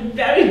had a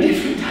very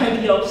different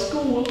idea of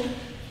school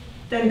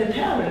than the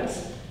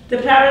parents. The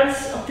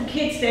parents of the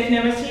kids, they've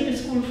never seen a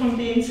school from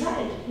the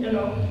inside, you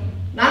know.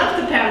 None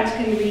of the parents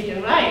can read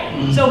and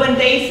write. So when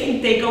they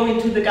think they go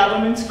into the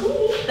government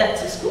school,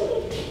 that's a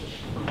school.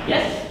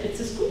 Yes, it's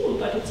a school,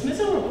 but it's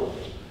miserable.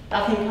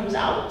 Nothing comes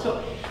out.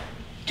 So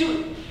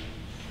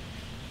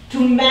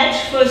to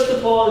match, first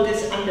of all,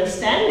 this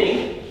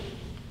understanding,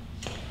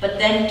 but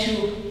then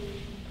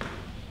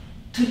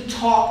to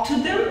talk to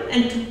them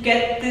and to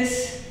get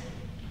this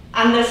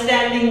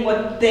understanding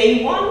what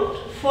they want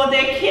for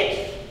their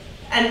kid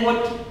and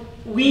what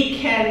we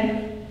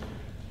can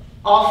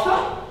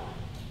offer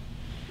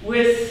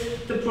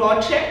with the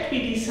project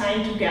we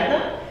designed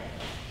together,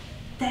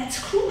 that's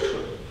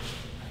crucial.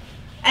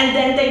 And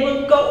then they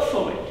will go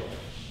for it.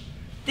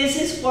 This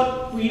is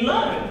what we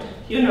learned,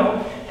 you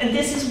know, and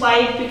this is why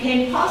it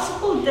became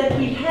possible that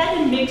we had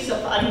a mix of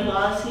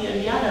Adivasi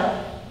and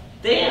Yada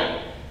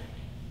there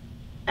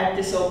at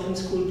this open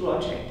school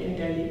project in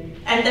Delhi,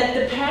 and that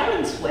the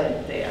parents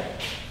went there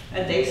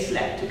and they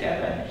slept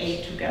together and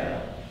ate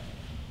together.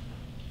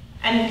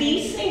 And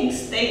these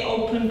things, they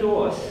open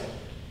doors.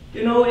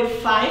 You know,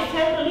 if 5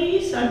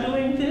 families are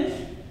doing this,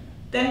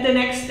 then the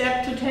next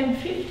step to 10,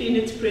 15,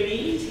 it's pretty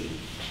easy.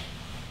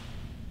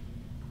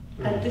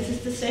 And this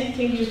is the same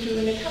thing you do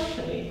in a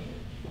company.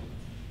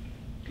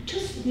 You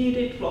just need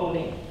it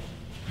rolling.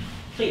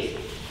 Please.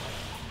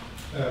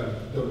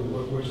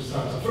 Where to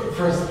start? So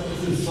first,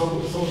 this is so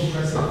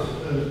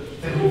impressive.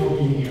 Thank you for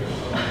being here.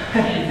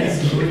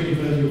 This is really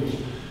valuable.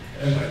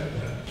 And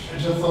I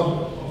just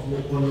thought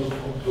of one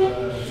of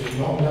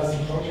the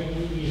long-lasting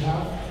projects we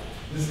have.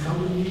 This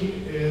company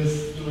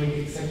is doing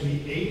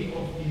exactly 8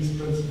 of these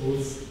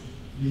principles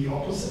the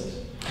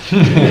opposite.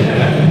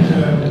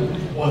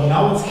 And, well,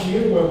 now it's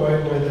clear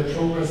why the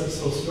progress is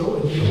so slow,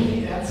 and the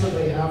only answer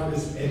they have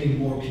is adding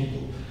more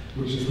people,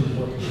 which is not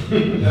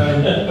working.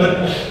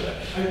 But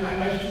I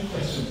have 2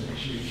 questions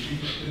actually.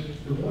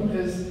 The one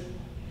is,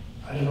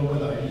 I don't know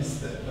whether I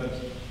missed that, but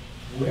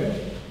where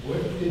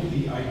did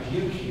the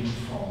idea came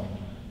from?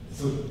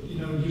 So, you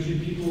know, usually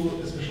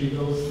people, especially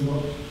those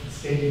not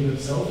skating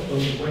themselves,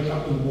 don't wake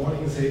up in the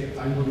morning and say,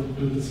 I want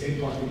to do the skate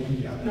park in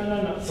India.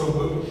 No. So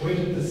where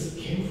did this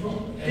came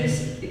from?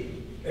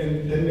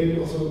 And then maybe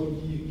also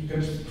you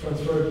can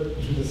transfer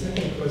it to the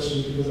second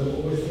question, because I'm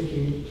always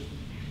thinking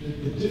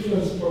the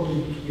difference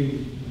probably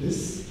between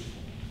this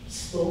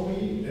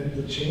story and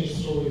the change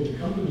story in the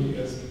company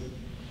is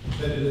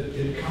that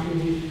in a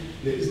company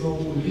there is no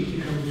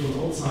lead coming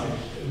from outside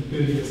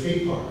building a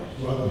skate park.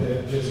 Rather,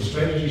 there's a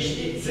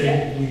strategy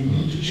saying we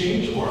need to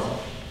change, or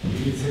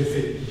you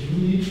say you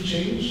need to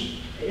change.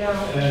 Yeah.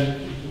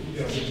 And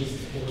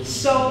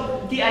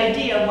so the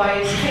idea why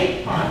a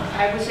skate park,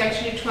 I was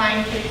actually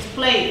trying to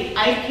explain.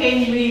 I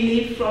came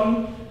really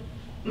from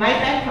my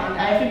background.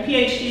 I have a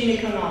PhD in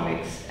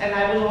economics, and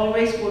I was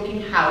always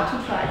working how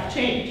to drive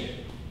change.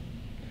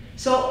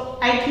 So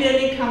I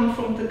clearly come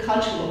from the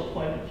cultural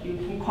point of view,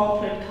 from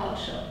corporate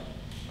culture.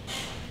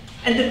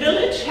 And the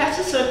village has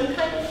a certain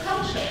kind of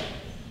culture.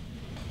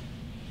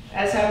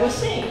 As I was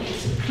saying,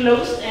 it's a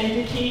closed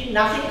entity,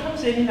 nothing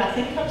comes in,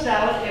 nothing comes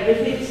out,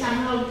 everything is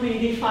somehow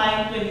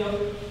predefined. When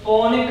you're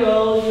born a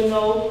girl, you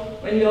know,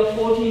 when you're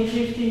 14,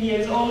 15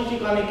 years old, you're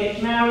gonna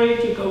get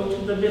married, you go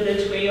to the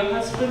village where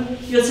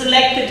your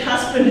selected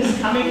husband is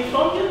coming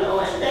from, you know,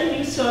 and then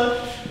you serve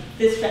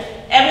this family.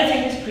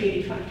 Everything is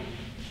predefined.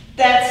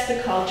 That's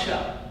the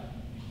culture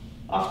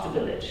of the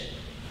village.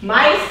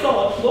 My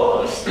thought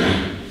was,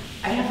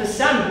 I have a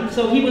son,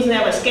 so he was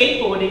never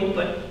skateboarding,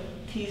 but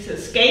he's a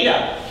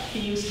skater. He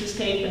used to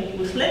skate when he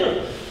was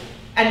little.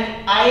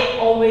 And I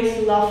always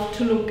loved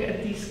to look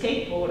at these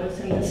skateboarders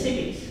in the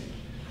cities.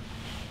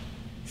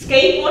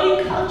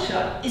 Skateboarding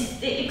culture is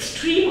the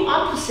extreme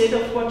opposite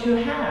of what you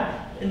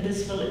have in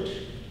this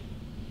village.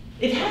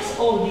 It has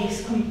all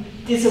these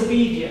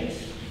disobedience,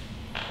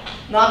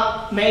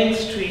 not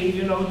mainstream,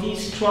 you know,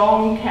 these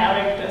strong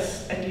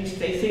characters, at least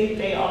they think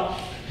they are,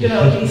 you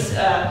know, these,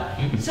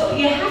 so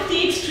you have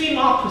the extreme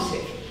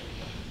opposite.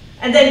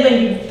 And then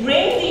when you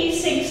bring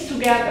these things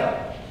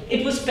together,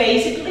 it was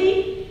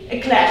basically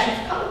a clash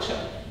of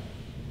culture.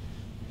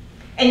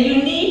 And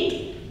you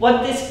need,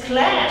 what this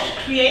clash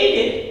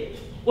created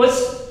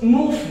was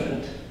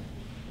movement.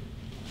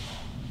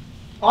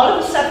 All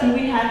of a sudden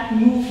we had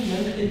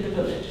movement in the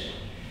village.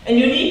 And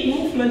you need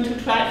movement to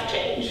drive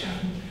change.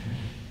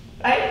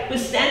 Right? With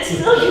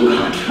standstill, you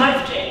can't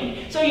drive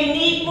change. So you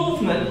need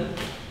movement.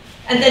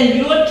 And then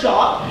your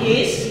job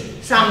is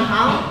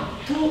somehow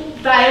to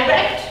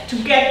direct,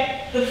 to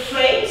get the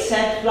frame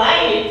set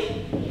right,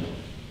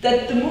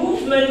 that the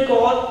movement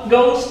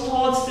goes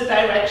towards the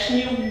direction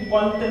you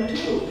want them to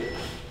move.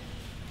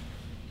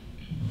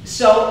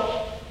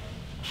 So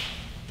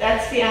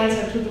that's the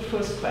answer to the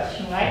first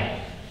question, right?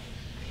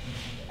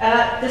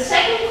 The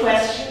second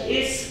question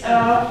is,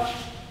 I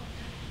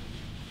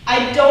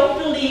don't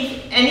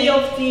believe any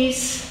of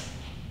these.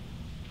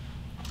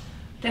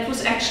 That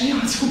was actually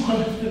also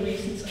one of the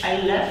reasons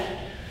I left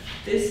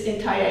this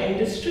entire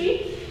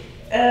industry,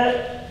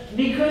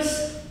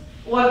 because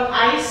what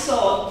I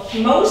saw,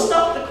 most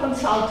of the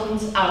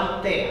consultants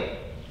out there,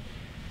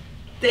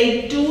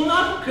 they do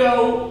not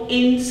go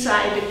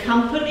inside a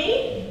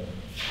company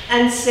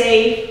and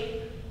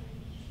say,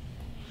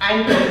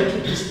 I'm going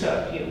to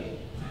disturb you.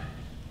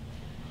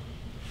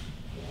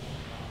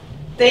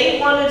 They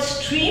want to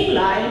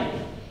streamline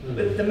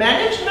with the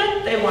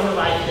management, they want to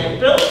write their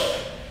bills.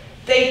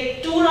 They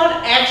do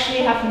not actually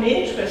have an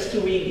interest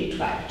to really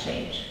drive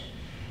change.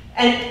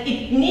 And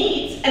it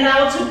needs, and I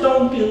also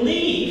don't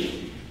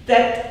believe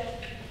that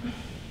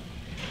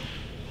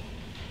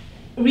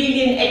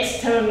really an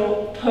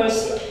external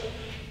person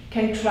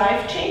can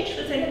drive change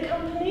within a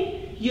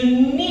company. You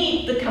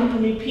need the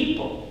company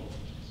people.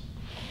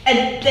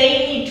 And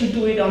they need to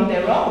do it on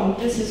their own.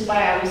 This is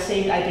why I was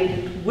saying I did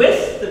it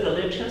with the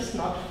villagers,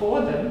 not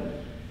for them.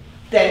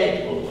 Then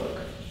it will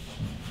work.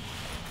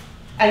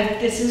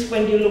 And this is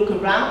when you look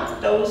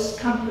around, those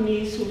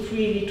companies who've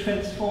really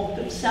transformed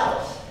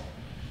themselves,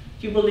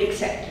 you will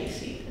exactly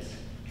see this.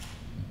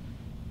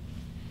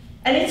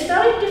 And it's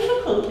very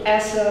difficult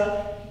as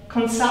a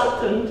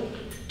consultant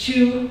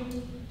to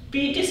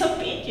be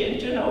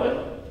disobedient, you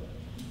know,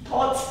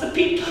 towards the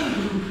people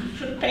who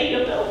should pay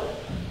your bill.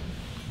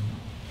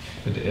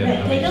 But,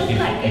 they don't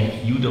like it.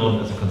 If you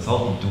don't, as a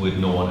consultant, do it,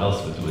 no one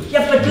else will do it.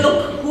 Yeah, but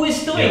look who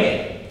is doing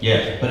it.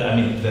 Yeah, but I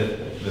mean,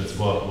 that's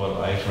what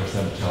I, for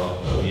example,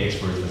 tell the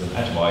experts as an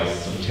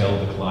advice, so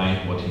tell the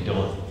client what he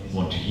don't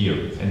want to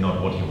hear and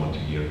not what you want to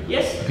hear.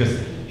 Yes.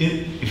 Because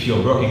if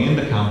you're working in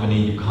the company,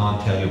 you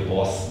can't tell your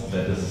boss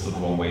that this is the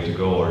wrong way to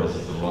go or this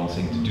is the wrong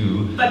thing to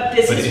do. But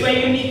this is where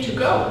you need to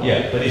go.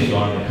 Yeah, but if you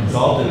are a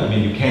consultant, I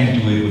mean, you can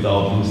do it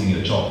without losing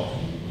your job.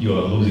 You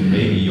are losing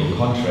maybe your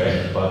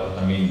contract, but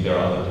I mean, there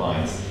are other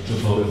clients. So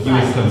for you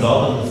as a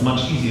consultant, it's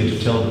much easier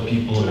to tell the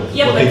people what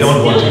they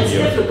don't want to hear.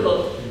 Yeah, but still it's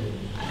difficult.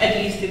 At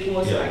least it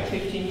was like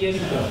 15 years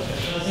ago.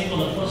 But I think on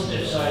the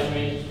positive side, I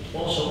mean,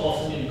 also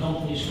often in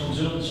companies,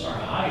 consultants are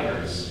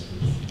hired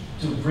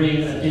to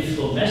bring a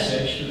difficult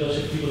message, because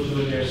if people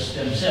do it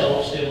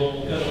themselves, they will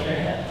go over their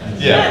head.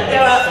 Yeah,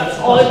 there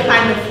are all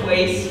kind of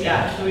ways,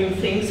 doing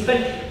things. But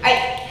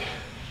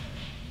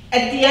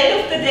at the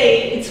end of the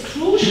day, it's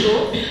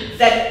crucial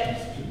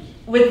that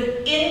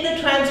within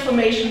the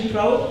transformation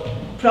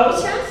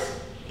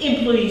process,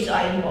 employees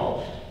are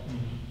involved.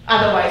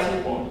 Otherwise,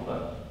 it won't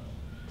work.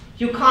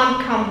 You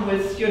can't come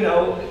with, you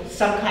know,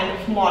 some kind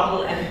of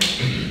model and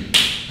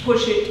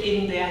push it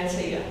in there and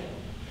say, yeah.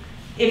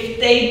 If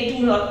they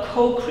do not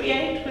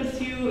co-create with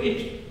you,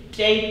 if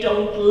they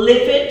don't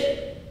live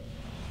it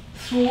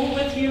through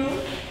with you,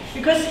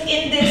 because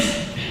in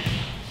this,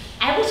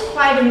 I was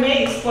quite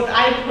amazed what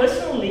I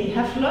personally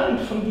have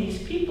learned from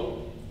these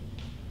people.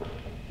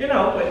 You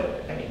know,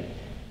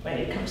 when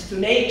it comes to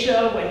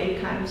nature, when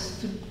it comes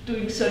to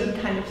doing certain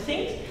kind of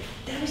things,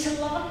 there is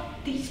a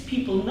lot these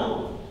people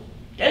know.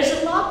 There's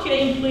a lot your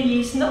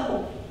employees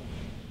know.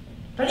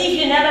 But if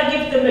you never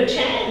give them a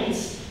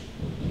chance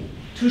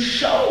to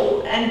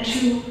show and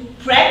to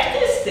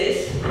practice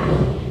this,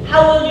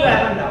 how will you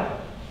ever know?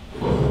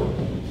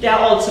 There are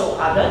also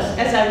others,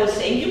 as I was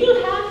saying, you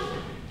will have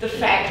the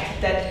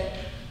fact that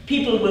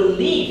people will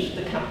leave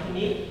the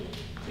company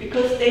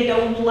because they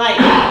don't like,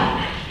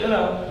 you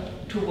know,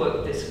 to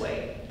work this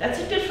way. That's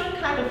a different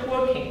kind of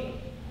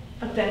working.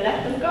 But then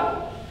let them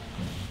go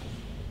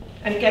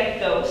and get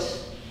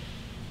those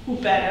who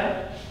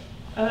better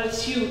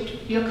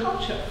suit your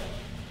culture.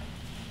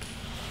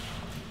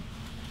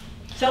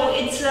 So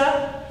it's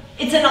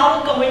an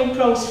ongoing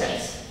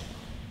process.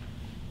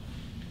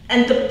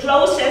 And the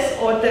process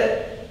or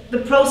the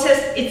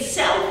process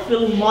itself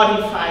will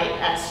modify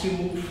as you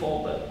move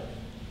forward.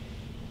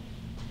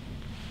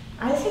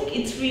 I think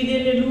it's really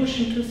an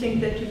illusion to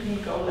think that you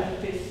can go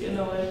like this, you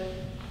know, and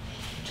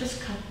just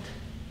cut.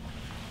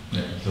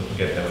 Yeah, so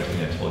forget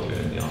everything I told you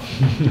in the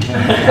afternoon.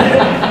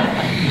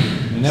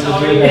 Never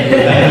Sorry. do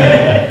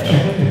that.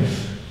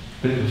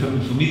 But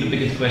for me, the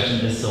biggest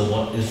question is, so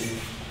what is,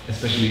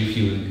 especially if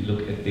you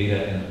look at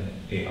data and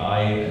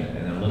AI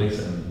and analytics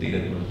and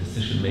data-driven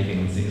decision-making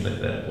and things like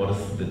that, what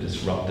is the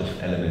disruptive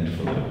element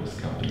for those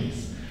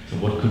companies? So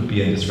what could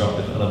be a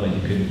disruptive element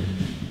you can,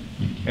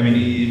 I mean,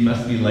 it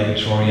must be like a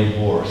Trojan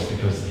horse,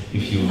 because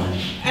if you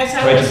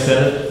try to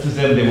sell it to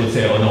them, they would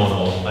say, oh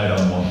no, I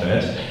don't want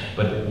that.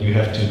 But you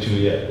have to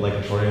like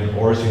a Trojan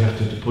horse, you have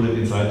to put it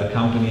inside the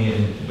company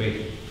and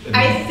wait.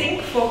 I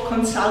think for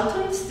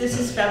consultants, this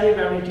is very,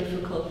 very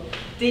difficult.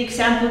 The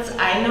examples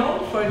I know,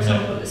 for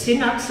example,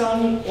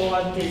 Synaxon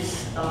or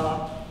this,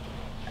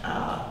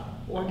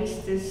 what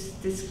is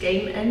this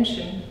game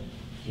engine,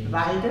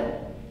 Valde,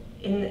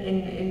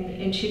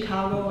 in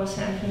Chicago or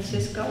San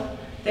Francisco,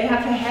 they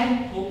have a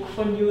handbook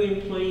for new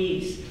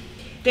employees.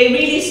 They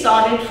really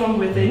started from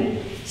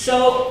within.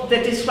 So the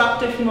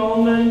disruptive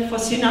moment for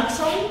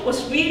Synaxon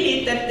was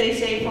really that they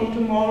say from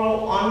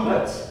tomorrow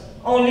onwards,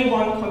 only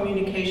one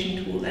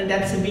communication tool, and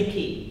that's a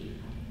wiki,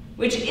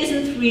 which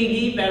isn't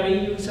really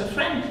very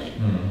user-friendly.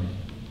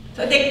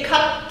 So they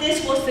cut,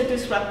 this was the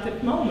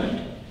disruptive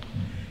moment.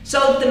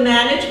 So the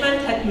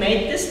management had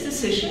made this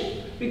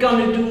decision, we're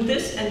going to do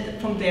this, and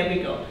from there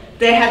we go.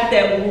 They had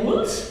their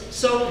rules,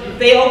 so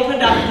they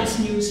opened up this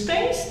new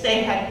space.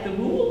 They had the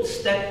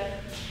rules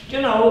that,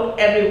 you know,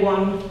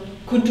 everyone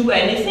could do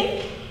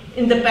anything.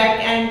 In the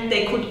back end,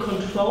 they could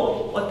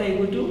control what they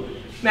would do.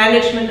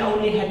 Management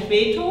only had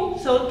veto,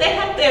 so they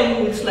had their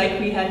rules, like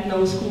we had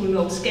no school,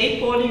 no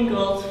skateboarding,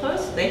 girls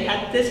first. They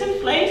had this in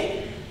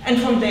place, and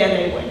from there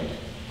they went.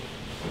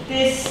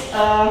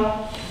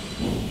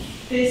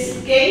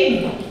 This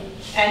game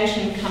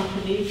engine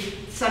company,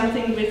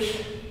 something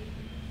with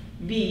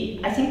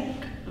I think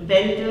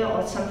Wende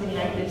or something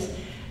like this,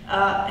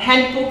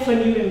 handbook for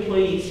new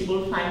employees, you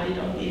will find it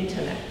on the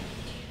internet.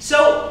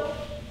 So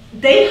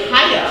they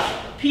hire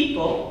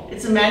people,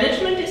 it's a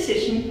management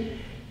decision,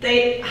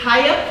 they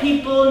hire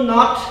people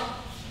not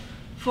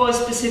for a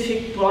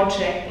specific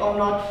project or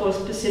not for a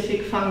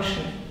specific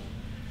function.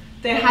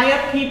 They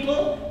hire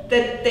people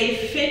that they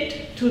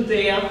fit to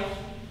their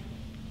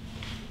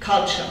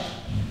culture.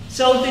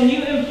 So the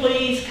new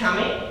employee is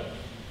coming,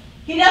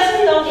 he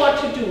doesn't know what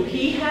to do.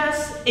 He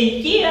has a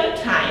year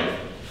time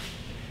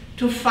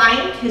to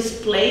find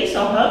his place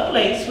or her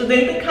place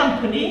within the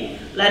company.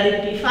 Let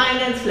it be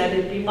finance, let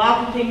it be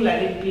marketing,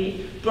 let it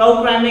be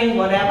programming,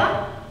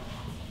 whatever.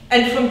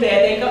 And from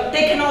there they go.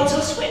 They can also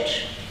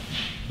switch.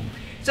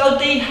 So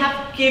they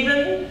have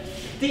given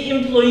the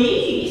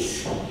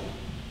employees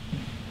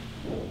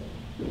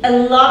a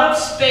lot of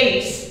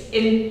space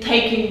in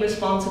taking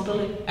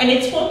responsibility. And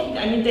it's working.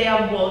 I mean, they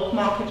are world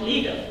market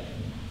leader.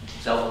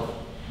 So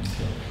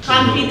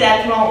can't be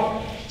that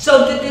wrong.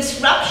 So the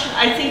disruption,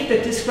 I think the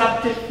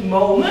disruptive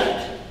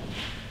moment,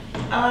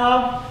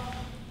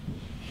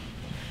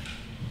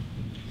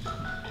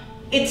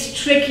 it's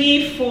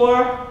tricky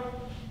for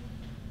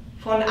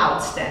an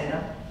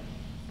outstander.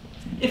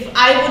 If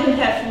I wouldn't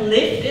have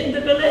lived in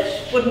the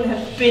village, wouldn't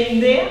have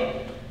been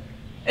there,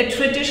 a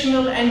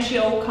traditional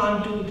NGO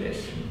can't do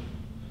this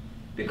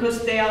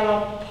because they are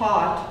not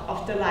part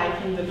of the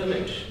life in the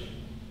village.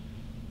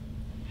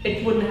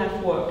 It wouldn't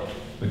have worked.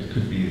 But it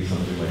could be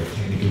something like a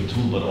technical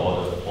tool, but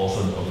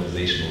also an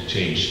organizational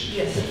change.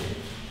 Yes.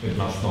 It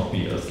must not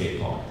be a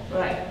skate park.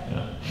 Right.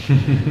 Yeah,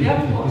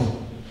 Yeah, of course.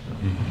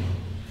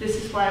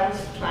 This is why I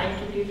was trying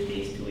to give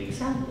these two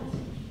examples.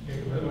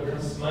 What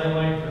comes to my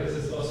mind for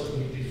this is also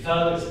the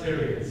felt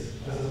experience.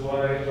 This is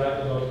what I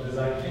like about the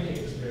design thinking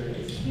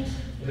experience. Yes.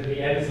 At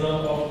the end, it's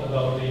not often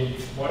about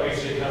what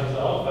actually comes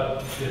out,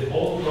 but the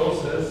whole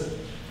process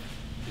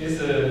is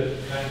a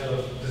kind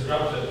of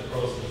disruptive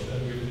process.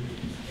 And you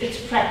It's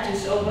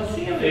practice over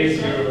theory.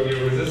 face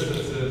your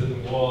resistances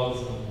and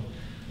walls,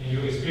 and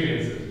you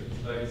experience it.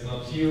 It's like it's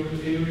not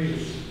theory.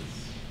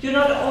 You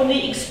not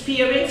only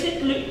experience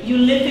it, you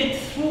live it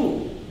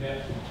through.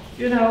 Yeah.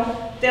 You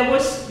know, there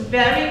was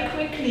very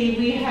quickly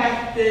we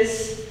had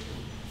this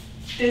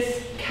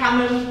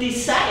common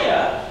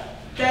desire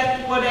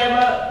that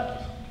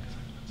whatever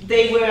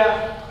they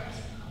were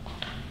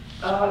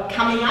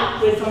coming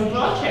up with on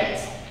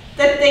projects,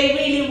 that they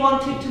really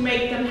wanted to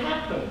make them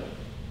happen.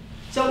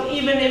 So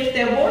even if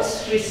there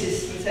was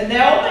resistance, and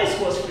there always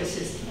was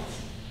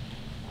resistance,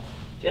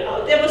 you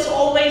know, there was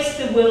always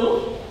the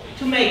will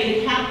to make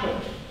it happen.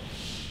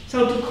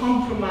 So to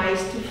compromise,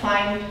 to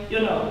find,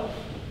 you know,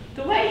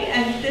 the way,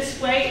 and this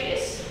way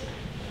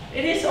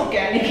it is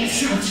organic,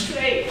 it's not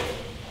straight.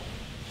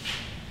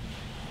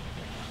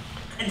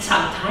 And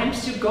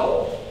sometimes you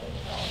go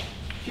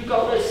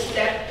a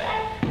step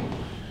back.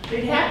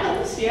 It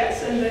happens,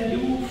 yes, and then you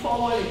move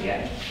forward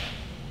again.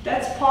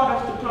 That's part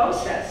of the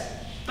process.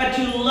 But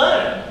you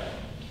learn.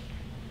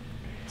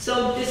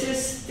 So this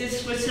is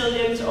this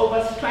resilience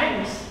over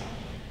strength.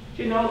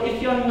 You know,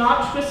 if you're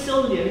not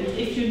resilient,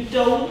 if you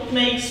don't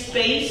make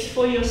space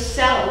for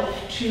yourself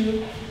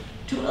to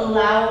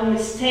allow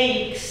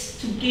mistakes,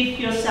 to give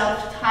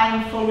yourself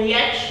time for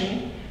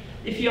reaction,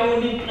 if you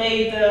only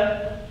play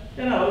the,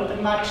 you know,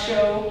 the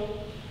macho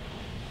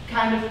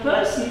kind of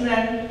person,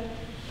 then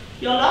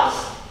you're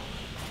lost.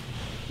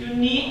 You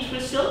need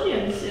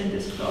resilience in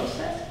this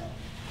process.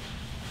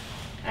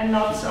 And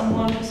not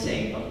someone to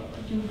say, oh,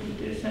 you do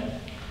this.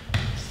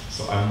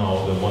 So I'm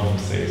now the one who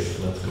says,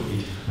 let's go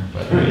eat.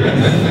 By the way,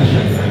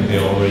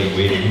 they're already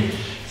waiting.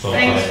 So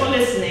Thanks for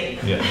listening.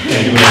 Yeah,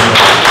 thank you very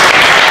much.